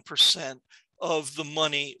 87% of the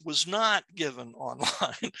money was not given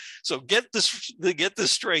online. So get this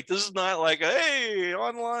straight. This is not like, hey,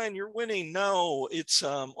 online, you're winning. No, it's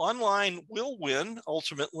online will win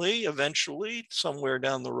ultimately, eventually, somewhere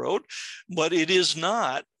down the road, but it is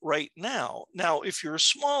not right now. Now, if you're a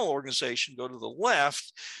small organization, go to the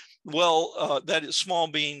left. Well, that is small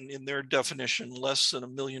being in their definition less than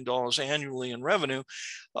 $1 million annually in revenue.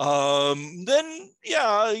 Then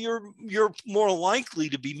yeah, you're more likely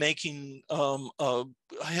to be making a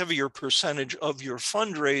heavier percentage of your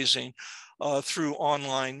fundraising through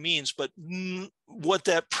online means. But what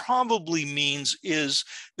that probably means is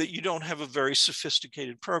that you don't have a very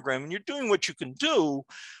sophisticated program, and you're doing what you can do,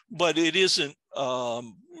 but it isn't,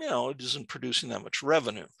 it isn't producing that much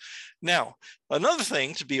revenue. Now, another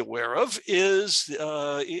thing to be aware of is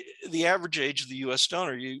the average age of the U.S.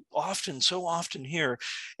 donor. You so often hear,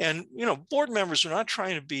 and board members are not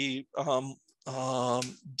trying to be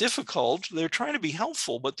difficult. They're trying to be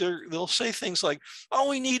helpful, but they'll say things like, "Oh,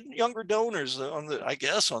 we need younger donors." On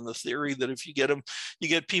the theory that if you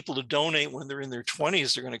get people to donate when they're in their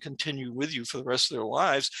 20s, they're going to continue with you for the rest of their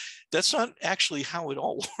lives. That's not actually how it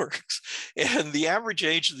all works. And the average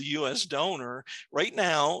age of the U.S. donor right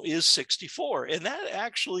now is 64, and that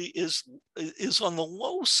actually is on the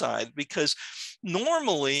low side, because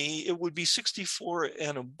normally it would be 64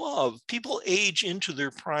 and above. People age into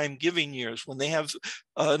their prime giving years when they have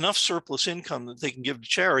enough surplus income that they can give to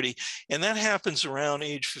charity, and that happens around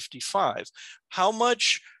age 55. How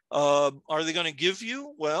much are they going to give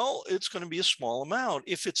you? Well, it's going to be a small amount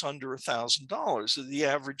if it's under $1,000. The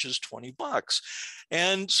average is $20,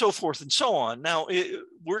 and so forth and so on. Now,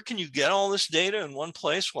 where can you get all this data in one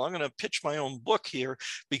place? Well, I'm going to pitch my own book here,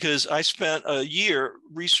 because I spent a year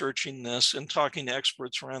researching this and talking to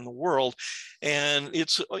experts around the world, and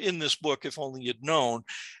it's in this book, If Only You'd Known.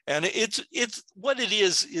 And it's what it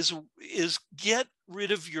is get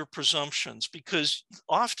rid of your presumptions, because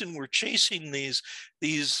often we're chasing these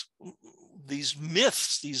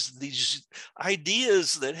myths, these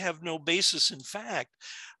ideas that have no basis in fact.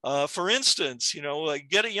 For instance, like,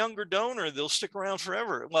 get a younger donor, they'll stick around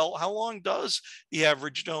forever. Well, how long does the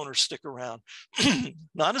average donor stick around?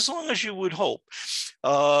 Not as long as you would hope.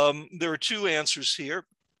 There are two answers here.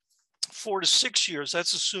 4 to 6 years,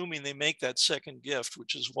 that's assuming they make that second gift,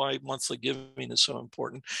 which is why monthly giving is so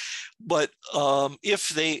important. But if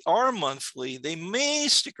they are monthly, they may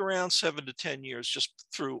stick around 7 to 10 years just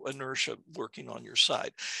through inertia working on your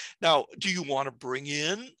side. Now, do you want to bring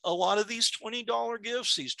in a lot of these $20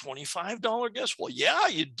 gifts, these $25 gifts? Well, yeah,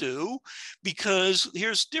 you do, because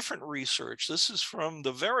here's different research. This is from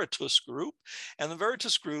the Veritas Group, and the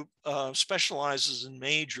Veritas Group specializes in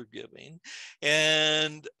major giving,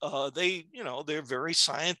 and they're very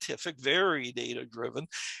scientific, very data driven.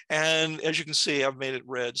 And as you can see, I've made it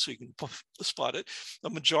red so you can spot it. The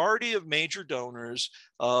majority of major donors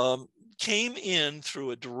came in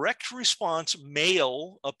through a direct response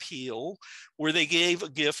mail appeal where they gave a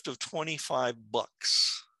gift of $25,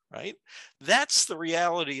 right? That's the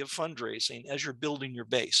reality of fundraising as you're building your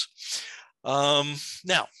base.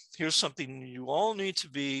 Now, here's something you all need to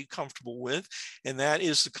be comfortable with, and that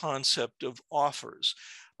is the concept of offers.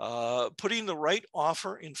 Putting the right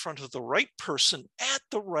offer in front of the right person at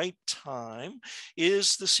the right time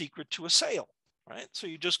is the secret to a sale, right? So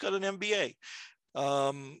you just got an MBA.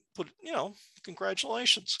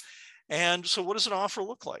 Congratulations. And so what does an offer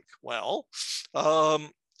look like? Well,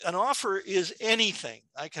 an offer is anything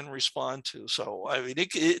I can respond to. So I mean,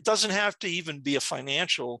 it doesn't have to even be a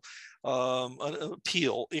financial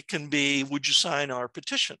appeal. It can be, would you sign our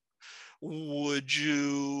petition? Would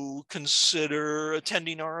you consider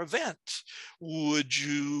attending our event? Would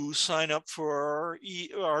you sign up for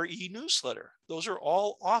our e-newsletter? Those are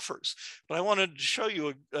all offers. But I wanted to show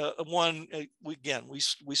you one. Again,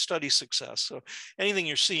 we study success. So anything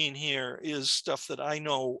you're seeing here is stuff that I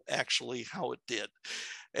know actually how it did.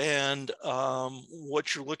 And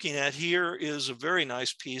what you're looking at here is a very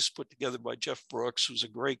nice piece put together by Jeff Brooks, who's a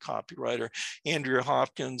great copywriter, Andrea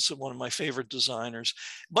Hopkins, one of my favorite designers.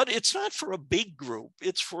 But it's not for a big group.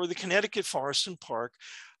 It's for the Connecticut Forest and Park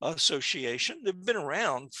Association. They've been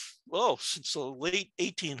around, since the late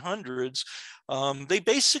 1800s. They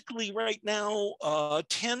basically right now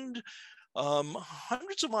tend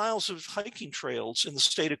hundreds of miles of hiking trails in the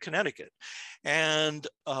state of Connecticut. And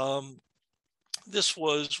this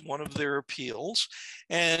was one of their appeals.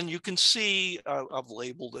 And you can see, I've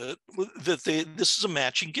labeled it, that this is a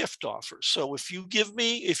matching gift offer. So if you give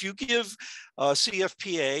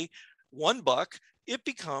CFPA $1, it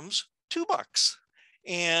becomes $2.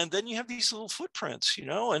 And then you have these little footprints, and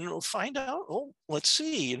we'll find out, oh, let's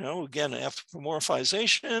see, again,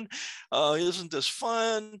 anthropomorphization, isn't this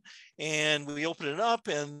fun? And we open it up,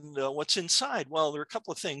 and what's inside? Well, there are a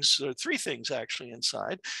couple of things, 3 things actually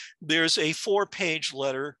inside. There's a 4-page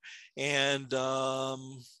letter, and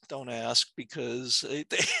don't ask, because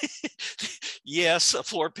yes, a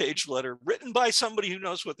 4-page letter written by somebody who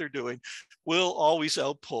knows what they're doing will always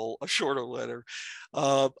outpull a shorter letter.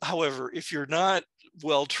 However, if you're not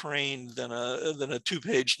well trained, then a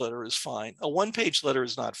 2-page letter is fine. A 1-page letter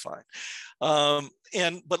is not fine.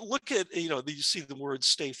 But look at, you see the words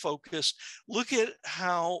stay focused. Look at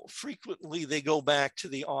how frequently they go back to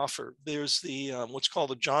the offer. There's the what's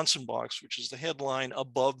called the Johnson box, which is the headline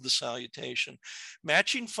above the salutation.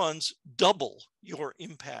 Matching funds double your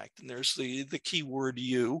impact. And there's the keyword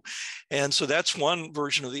you. And so that's one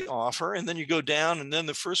version of the offer. And then you go down, and then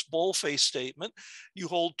the first boldface statement, you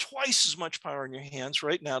hold twice as much power in your hands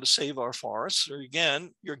right now to save our forests. Or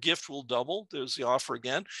again, your gift will double. There's the offer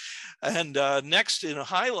again. And next, in a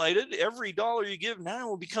highlighted, every dollar you give now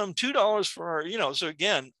will become $2 for our, so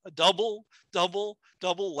again, a double,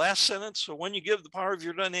 last sentence. So when you give, the power of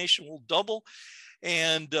your donation will double.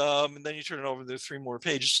 And then you turn it over, there are 3 more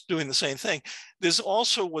pages doing the same thing. There's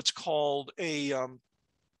also what's called a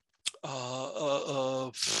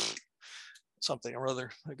something or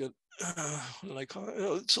other. I got, what did I call it?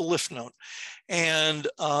 Oh, it's a lift note. And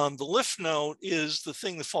the lift note is the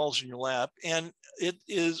thing that falls in your lap. And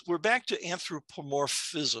we're back to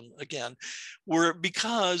anthropomorphism again,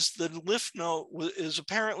 because the lift note is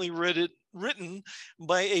apparently written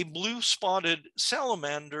by a blue-spotted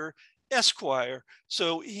salamander Esquire.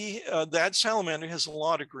 So that salamander has a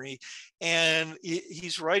law degree, and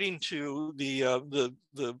he's writing to the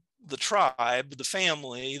tribe, the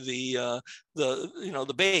family, the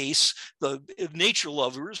base, the nature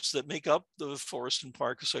lovers that make up the Forest and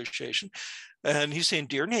Park Association. And he's saying,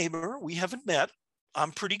 dear neighbor, we haven't met.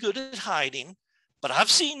 I'm pretty good at hiding, but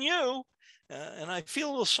I've seen you. And I feel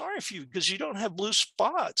a little sorry for you because you don't have blue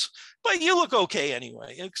spots, but you look okay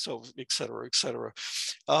anyway, so et cetera, et cetera.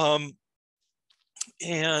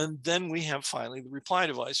 And then we have finally the reply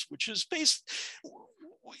device, which is based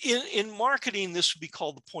in marketing. This would be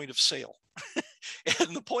called the point of sale.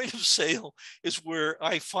 And the point of sale is where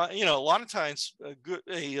I find, a lot of times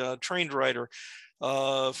a trained writer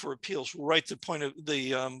for appeals will write the point of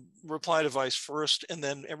the reply device first, and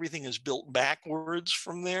then everything is built backwards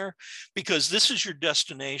from there, because this is your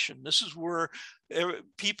destination. This is where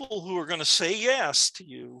people who are going to say yes to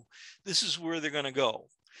you, this is where they're going to go.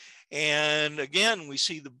 And again, we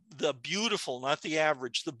see the beautiful, not the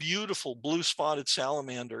average, the beautiful blue-spotted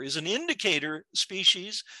salamander is an indicator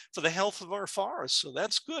species for the health of our forests. So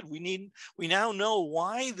that's good. We now know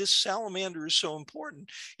why this salamander is so important.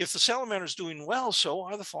 If the salamander is doing well, so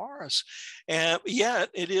are the forests. And yet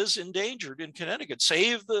it is endangered in Connecticut.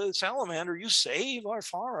 Save the salamander, you save our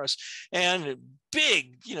forests. And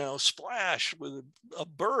big, splash with a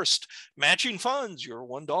burst, matching funds, your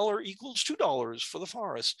 $1 equals $2 for the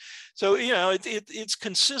forest. So, it's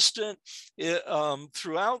consistent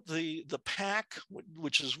throughout the pack,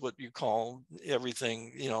 which is what you call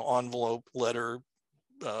everything, envelope, letter,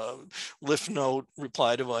 lift note,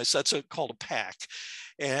 reply device. That's called a pack.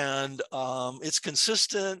 And it's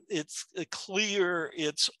consistent, it's clear,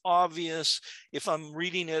 it's obvious. If I'm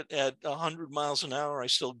reading it at 100 miles an hour, I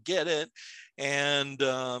still get it. And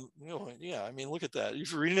look at that.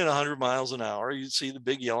 If you're reading at 100 miles an hour, you see the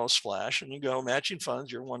big yellow splash and you go, matching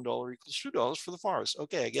funds, your $1 equals $2 for the forest.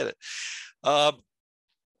 Okay, I get it. All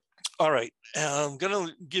right, I'm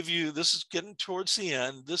gonna give you, this is getting towards the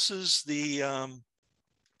end. This is the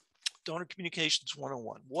Donor Communications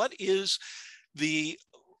 101. What is the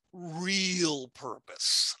real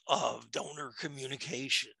purpose of donor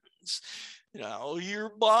communications? Your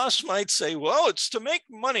boss might say, well, it's to make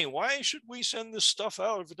money. Why should we send this stuff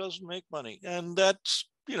out if it doesn't make money? And that's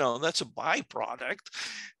a byproduct.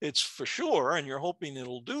 It's for sure. And you're hoping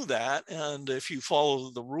it'll do that. And if you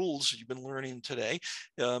follow the rules that you've been learning today,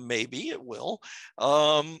 maybe it will.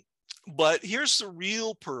 But here's the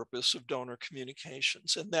real purpose of donor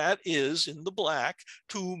communications, and that is in the black,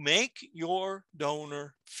 to make your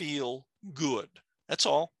donor feel good. That's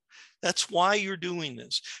all. That's why you're doing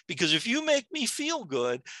this. Because if you make me feel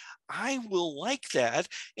good, I will like that,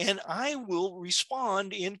 and I will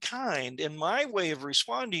respond in kind. And my way of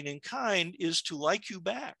responding in kind is to like you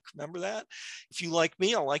back. Remember that? If you like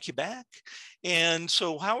me, I'll like you back. And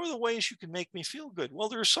so how are the ways you can make me feel good? Well,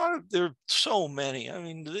 there are so many. I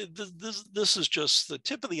mean, this is just the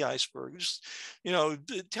tip of the iceberg. Just,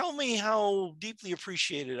 tell me how deeply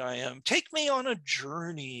appreciated I am. Take me on a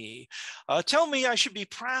journey. Tell me I should be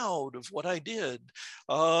proud of what I did.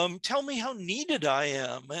 Tell me how needed I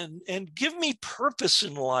am, and give me purpose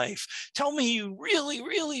in life. Tell me you really,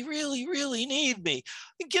 really, really, really need me.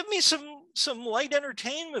 Give me some light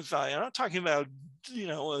entertainment value. I'm not talking about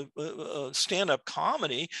a stand-up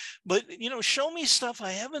comedy, but show me stuff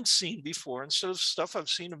I haven't seen before instead of stuff I've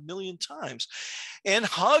seen a million times, and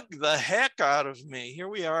hug the heck out of me. Here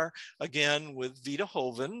we are again with Vita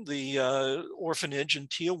Hoven, the orphanage in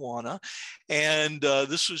Tijuana, and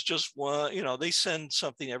this was just one. They send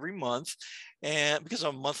something every month, and because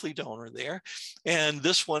I'm a monthly donor there, and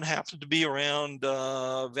this one happened to be around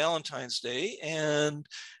Valentine's Day, and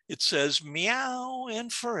it says, "Meow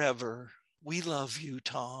and forever. We love you,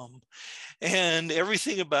 Tom," and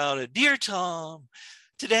everything about it. Dear Tom,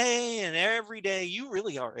 today and every day, you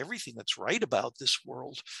really are everything that's right about this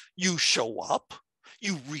world. You show up.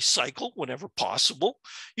 You recycle whenever possible.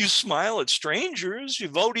 You smile at strangers. You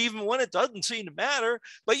vote even when it doesn't seem to matter,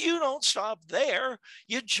 but you don't stop there.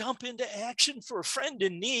 You jump into action for a friend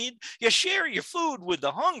in need. You share your food with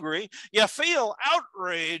the hungry. You feel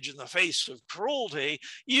outrage in the face of cruelty.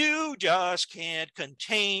 You just can't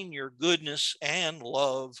contain your goodness and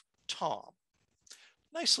love, Tom.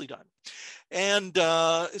 Nicely done. And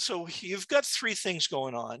so you've got three things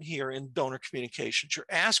going on here in donor communications. You're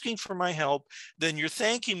asking for my help, then you're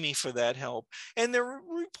thanking me for that help, and they're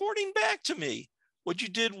reporting back to me what you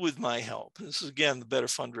did with my help. This is, again, the Better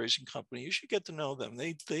Fundraising Company. You should get to know them.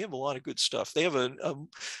 They have a lot of good stuff. They have a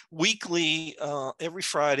weekly, every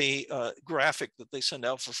Friday graphic that they send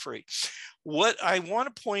out for free. What I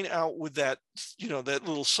want to point out with that, that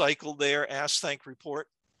little cycle there, ask, thank, report,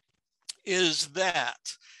 is that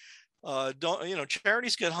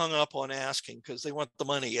charities get hung up on asking because they want the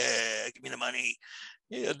money. Yeah, give me the money.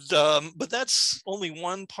 But that's only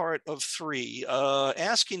one part of three.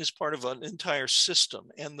 Asking is part of an entire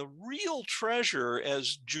system. And the real treasure,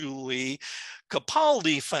 as Julie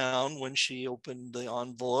Capaldi found when she opened the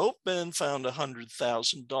envelope and found a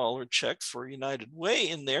 $100,000 check for United Way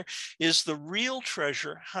in there, is the real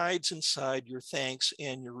treasure hides inside your thanks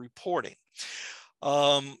and your reporting.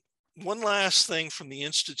 One last thing from the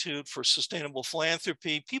Institute for Sustainable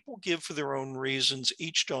Philanthropy: people give for their own reasons.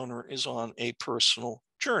 Each donor is on a personal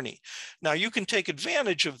journey. Now, you can take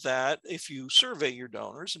advantage of that if you survey your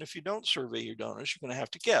donors, and if you don't survey your donors, you're going to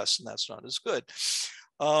have to guess, and that's not as good.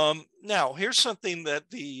 Now, here's something that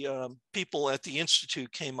the people at the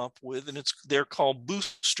Institute came up with, and they're called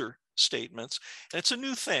booster statements, and it's a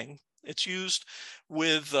new thing. It's used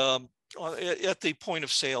with at the point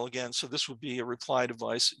of sale again. So this would be a reply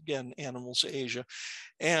device, again, Animals Asia.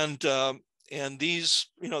 And these,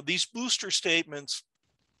 these booster statements,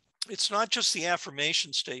 it's not just the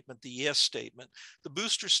affirmation statement, the yes statement. The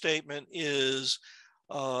booster statement is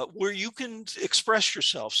where you can express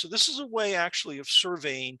yourself. So this is a way actually of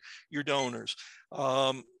surveying your donors.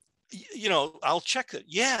 I'll check it.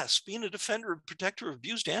 Yes, being a defender and protector of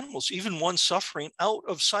abused animals, even one suffering out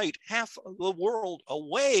of sight, half of the world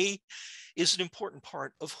away, is an important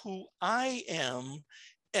part of who I am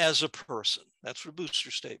as a person. That's what a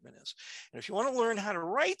booster statement is. And if you want to learn how to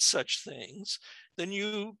write such things, then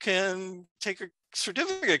you can take a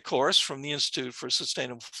certificate course from the Institute for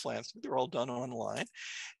Sustainable Philanthropy. They're all done online.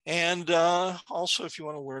 And also, if you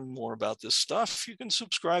want to learn more about this stuff, you can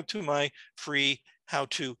subscribe to my free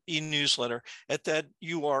how-to e-newsletter at that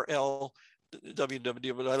URL,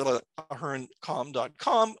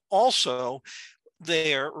 www.ahern.com. Also,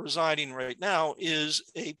 there, residing right now, is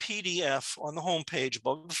a PDF on the homepage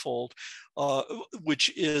above the fold,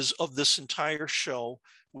 which is of this entire show,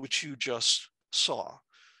 which you just saw.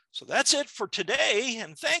 So that's it for today,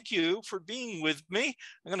 and thank you for being with me.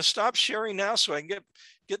 I'm going to stop sharing now so I can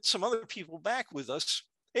get some other people back with us.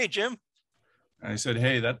 Hey, Jim. I said,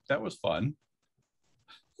 hey, that was fun.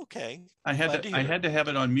 Okay. I had to have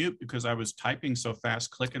it on mute because I was typing so fast,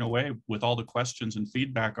 clicking away with all the questions and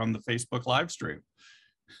feedback on the Facebook live stream.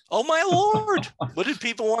 Oh my Lord! What did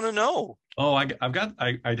people want to know? Oh,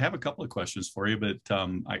 I'd have a couple of questions for you, but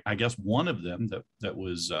I guess one of them that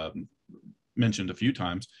was mentioned a few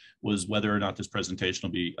times was whether or not this presentation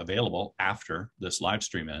will be available after this live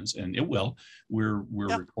stream ends, and it will. We're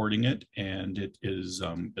recording it, and it is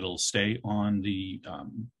it'll stay on the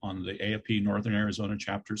AFP Northern Arizona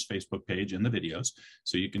chapter's Facebook page in the videos,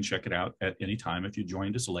 so you can check it out at any time if you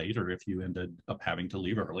joined us late or if you ended up having to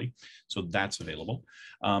leave early. So that's available.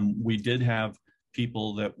 We did have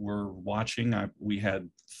people that were watching. We had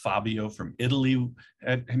Fabio from Italy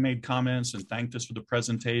had made comments and thanked us for the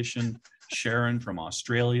presentation. Sharon from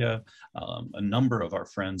Australia, a number of our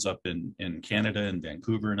friends up in Canada and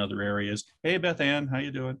Vancouver and other areas. Hey, Beth Ann, how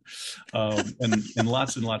you doing? And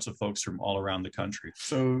lots of folks from all around the country.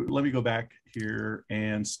 So let me go back here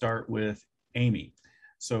and start with Amy.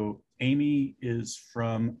 So Amy is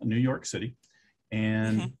from New York City,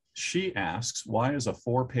 and she asks, why is a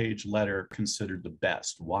 4-page letter considered the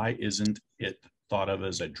best? Why isn't it thought of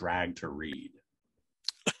as a drag to read?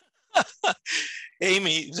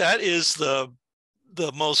 Amy, that is the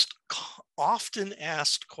most often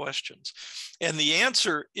asked questions. And the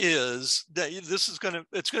answer is that it's going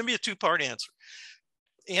to be a 2-part answer.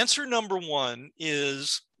 Answer number 1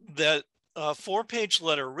 is that a 4-page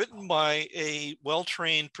letter written by a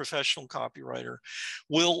well-trained professional copywriter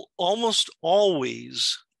will almost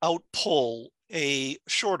always outpull a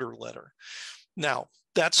shorter letter. Now,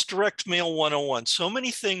 that's direct mail 101. So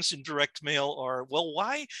many things in direct mail are, well,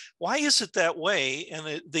 why is it that way?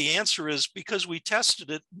 And the answer is because we tested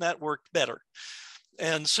it and that worked better.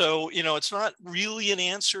 And so, it's not really an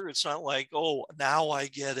answer. It's not like, oh, now I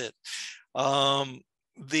get it. Some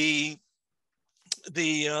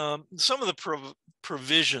of the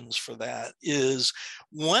provisions for that is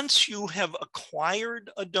once you have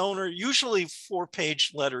acquired a donor, usually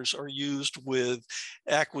 4-page letters are used with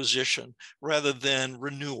acquisition rather than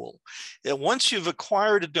renewal. And once you've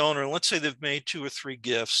acquired a donor, let's say they've made 2 or 3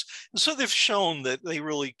 gifts, and so they've shown that they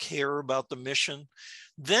really care about the mission,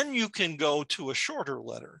 then you can go to a shorter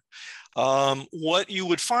letter. What you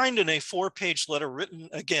would find in a 4-page letter written,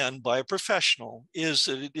 again, by a professional is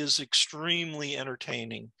that it is extremely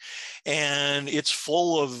entertaining, and it's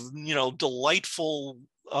full of, delightful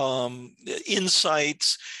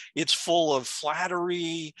insights. It's full of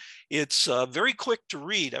flattery. It's very quick to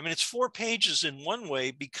read. I mean, it's 4 pages in one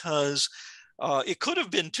way because it could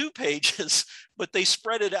have been 2 pages, but they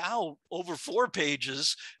spread it out over 4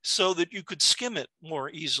 pages so that you could skim it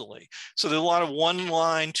more easily. So there are a lot of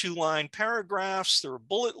 1-line, 2-line paragraphs. There are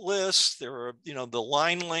bullet lists. There are, the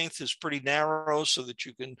line length is pretty narrow so that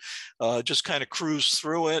you can just kind of cruise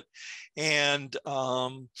through it. And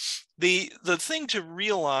the thing to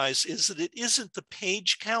realize is that it isn't the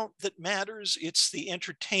page count that matters. It's the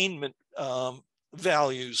entertainment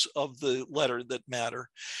values of the letter that matter.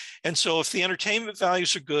 And so if the entertainment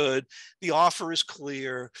values are good, the offer is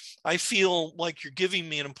clear, I feel like you're giving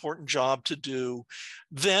me an important job to do,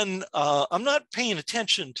 then I'm not paying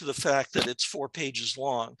attention to the fact that it's 4 pages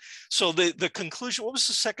long. So the conclusion, what was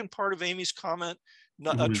the second part of Amy's comment?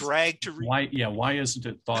 Not a drag to read. Why isn't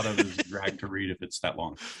it thought of as a drag to read if it's that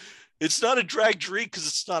long? It's not a drag to read because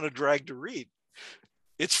it's not a drag to read.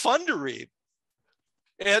 It's fun to read.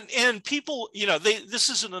 And people, this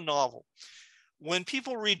isn't a novel. When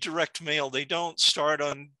people read direct mail, they don't start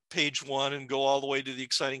on page 1 and go all the way to the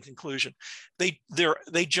exciting conclusion. They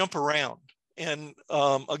jump around. And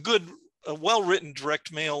a well-written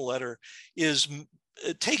direct mail letter is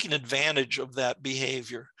taking advantage of that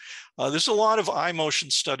behavior. There's a lot of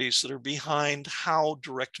iMotion studies that are behind how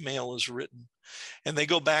direct mail is written. And they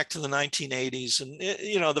go back to the 1980s. And,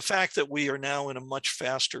 the fact that we are now in a much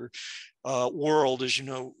faster world, as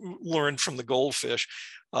learned from the goldfish,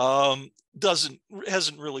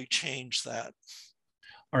 hasn't really changed that.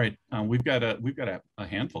 All right, we've got a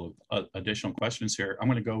handful of additional questions here. I'm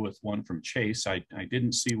going to go with one from Chase. I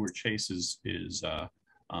didn't see where Chase is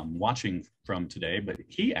watching from today, but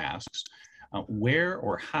he asks, where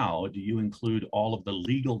or how do you include all of the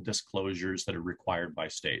legal disclosures that are required by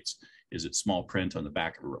states? Is it small print on the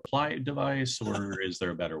back of a reply device, or is there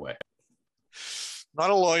a better way? Not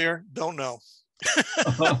a lawyer, don't know.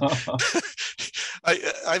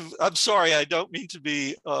 I'm sorry, I don't mean to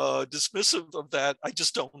be dismissive of that. I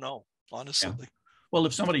just don't know, honestly. Yeah. Well,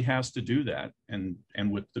 if somebody has to do that, and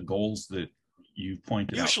with the goals that you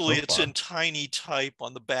pointed out, usually it's in tiny type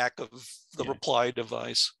on the back of the reply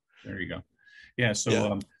device. There you go. Yeah.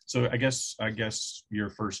 So so I guess your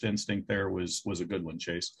first instinct there was a good one,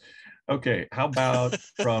 Chase. Okay. How about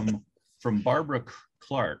from Barbara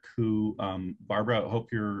Clark, who Barbara, I hope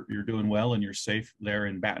you're doing well and you're safe there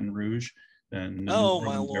in Baton Rouge and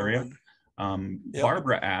my Lord. Yep.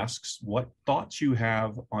 Barbara asks what thoughts you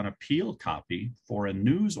have on appeal copy for a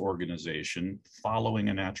news organization following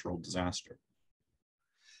a natural disaster.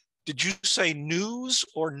 Did you say news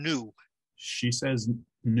or new? She says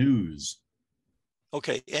news.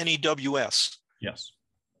 Okay, NEWS. Yes.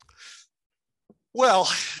 Well,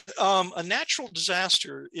 a natural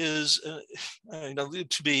disaster is,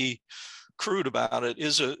 to be crude about it,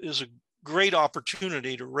 is a great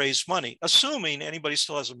opportunity to raise money, assuming anybody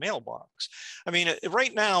still has a mailbox. I mean,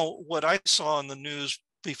 right now, what I saw in the news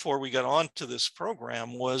before we got onto this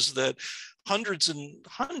program was that hundreds and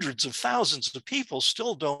hundreds of thousands of people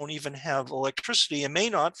still don't even have electricity and may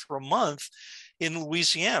not for a month in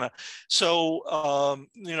Louisiana. So,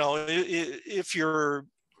 if you're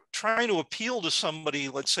trying to appeal to somebody,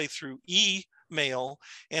 let's say through email,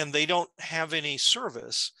 and they don't have any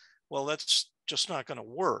service, well, that's just not going to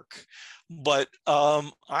work. But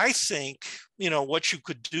I think, what you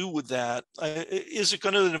could do with that, is it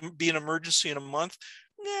going to be an emergency in a month?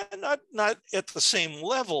 Yeah, not at the same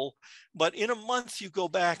level, but in a month you go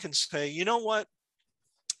back and say, you know what,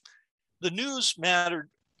 the news mattered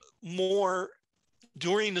more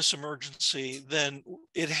during this emergency than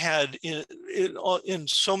it had in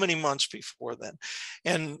so many months before then.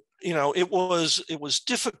 And it was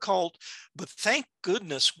difficult, but thank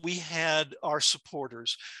goodness we had our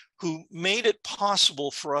supporters who made it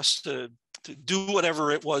possible for us to do whatever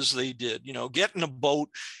it was they did, get in a boat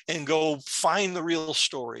and go find the real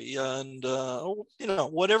story and,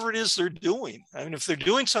 whatever it is they're doing. I mean, if they're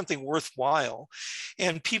doing something worthwhile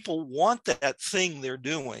and people want that thing they're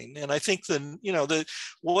doing. And I think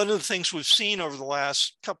one of the things we've seen over the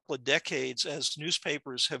last couple of decades as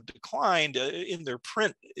newspapers have declined in their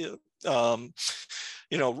print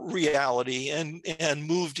reality and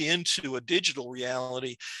moved into a digital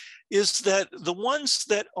reality is that the ones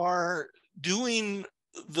that are doing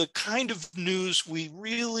the kind of news we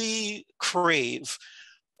really crave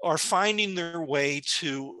are finding their way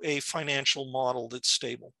to a financial model that's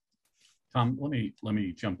stable. Tom, let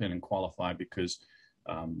me jump in and qualify because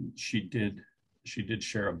she did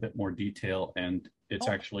share a bit more detail, and it's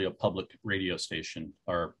actually a public radio station,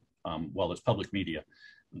 or it's public media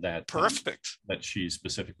that perfect that she's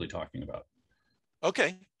specifically talking about.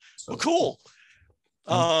 Okay, so, well, cool.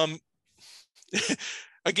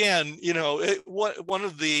 Again, one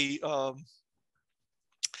of the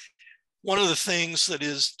things that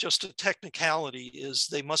is just a technicality is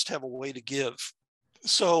they must have a way to give.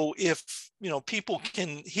 So if people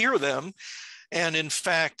can hear them and in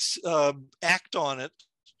fact act on it,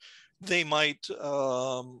 they might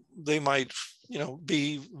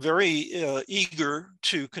be very eager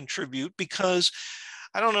to contribute, because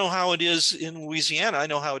I don't know how it is in Louisiana. I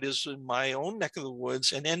know how it is in my own neck of the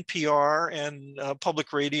woods, and NPR and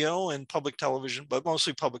public radio and public television, but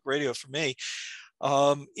mostly public radio for me,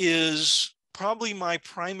 is probably my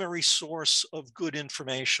primary source of good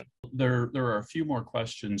information. There are a few more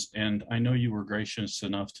questions, and I know you were gracious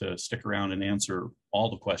enough to stick around and answer all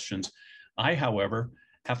the questions. I, however,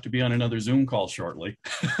 have to be on another Zoom call shortly.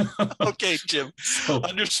 Okay, Jim.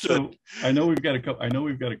 Understood. So I know we've got a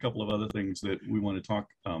couple of other things that we want to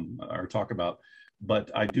talk about,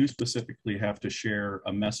 but I do specifically have to share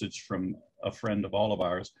a message from a friend of all of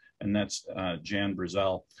ours, and that's Jan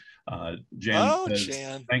Brazel. Jan says,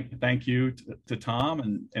 Jan. Thank you to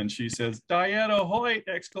Tom, and she says, Diana Hoyt! !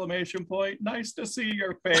 Nice to see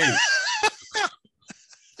your face.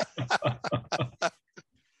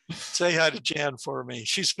 Say hi to Jan for me.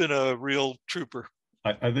 She's been a real trooper.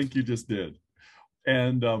 I think you just did.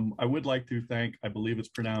 And I would like to thank, I believe it's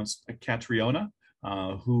pronounced Catriona,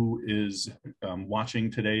 who is watching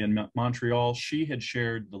today in Montreal. She had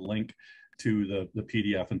shared the link to the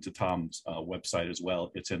PDF and to Tom's website as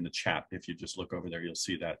well. It's in the chat. If you just look over there, you'll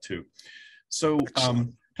see that too. So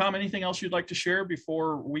Tom, anything else you'd like to share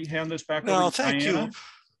before we hand this back over to Diana?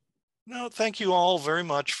 No, thank you all very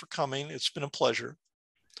much for coming. It's been a pleasure.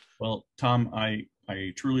 Well, Tom, I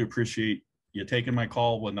truly appreciate you taking my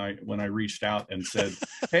call when I reached out and said,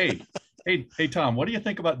 hey, Tom, what do you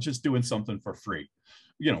think about just doing something for free?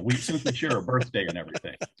 Since we share a birthday and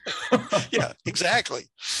everything. Yeah, exactly.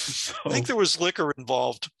 So, I think there was liquor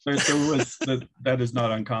involved. That is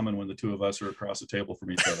not uncommon when the two of us are across the table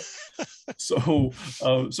from each other.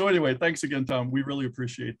 So anyway, thanks again, Tom. We really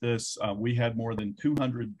appreciate this. We had more than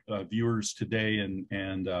 200 viewers today,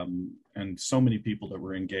 and so many people that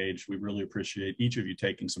were engaged. We really appreciate each of you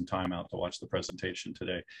taking some time out to watch the presentation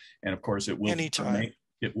today. And of course, it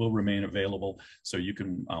will remain available, so you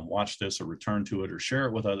can watch this or return to it or share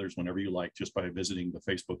it with others whenever you like, just by visiting the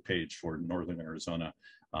Facebook page for Northern Arizona,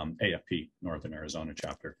 AFP Northern Arizona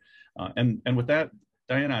chapter. And with that,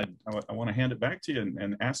 Diana, I want to hand it back to you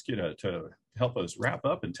and ask you to help us wrap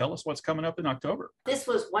up and tell us what's coming up in October. This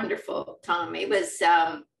was wonderful, Tom. It was,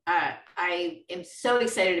 I am so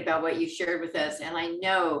excited about what you shared with us. And I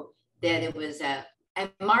know that it was a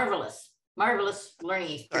marvelous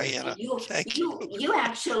learning experience. Diana, you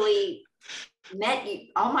actually met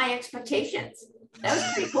all my expectations. That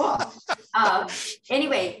was pretty cool.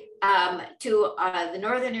 Anyway, to the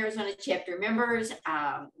Northern Arizona chapter members,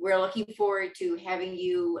 we're looking forward to having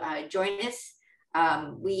you join us.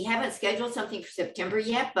 We haven't scheduled something for September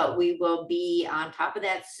yet, but we will be on top of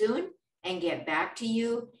that soon and get back to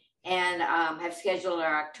you, and have scheduled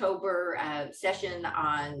our October session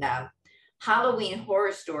on Halloween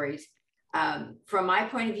horror stories. From my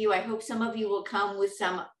point of view, I hope some of you will come with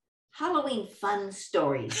some Halloween fun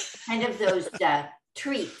stories, kind of those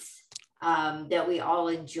treats that we all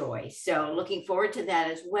enjoy. So looking forward to that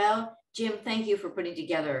as well. Jim, thank you for putting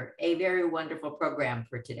together a very wonderful program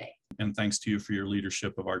for today. And thanks to you for your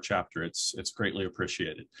leadership of our chapter. It's greatly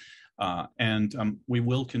appreciated. We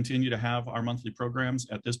will continue to have our monthly programs.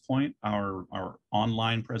 At this point, our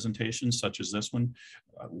online presentations, such as this one,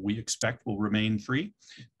 we expect will remain free.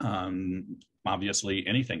 Obviously,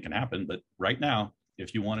 anything can happen, but right now,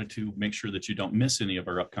 if you wanted to make sure that you don't miss any of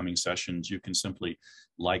our upcoming sessions, you can simply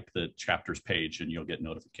like the chapters page and you'll get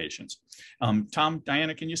notifications. Tom,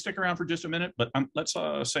 Diana, can you stick around for just a minute? But let's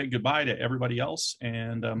say goodbye to everybody else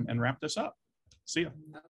and wrap this up. See ya.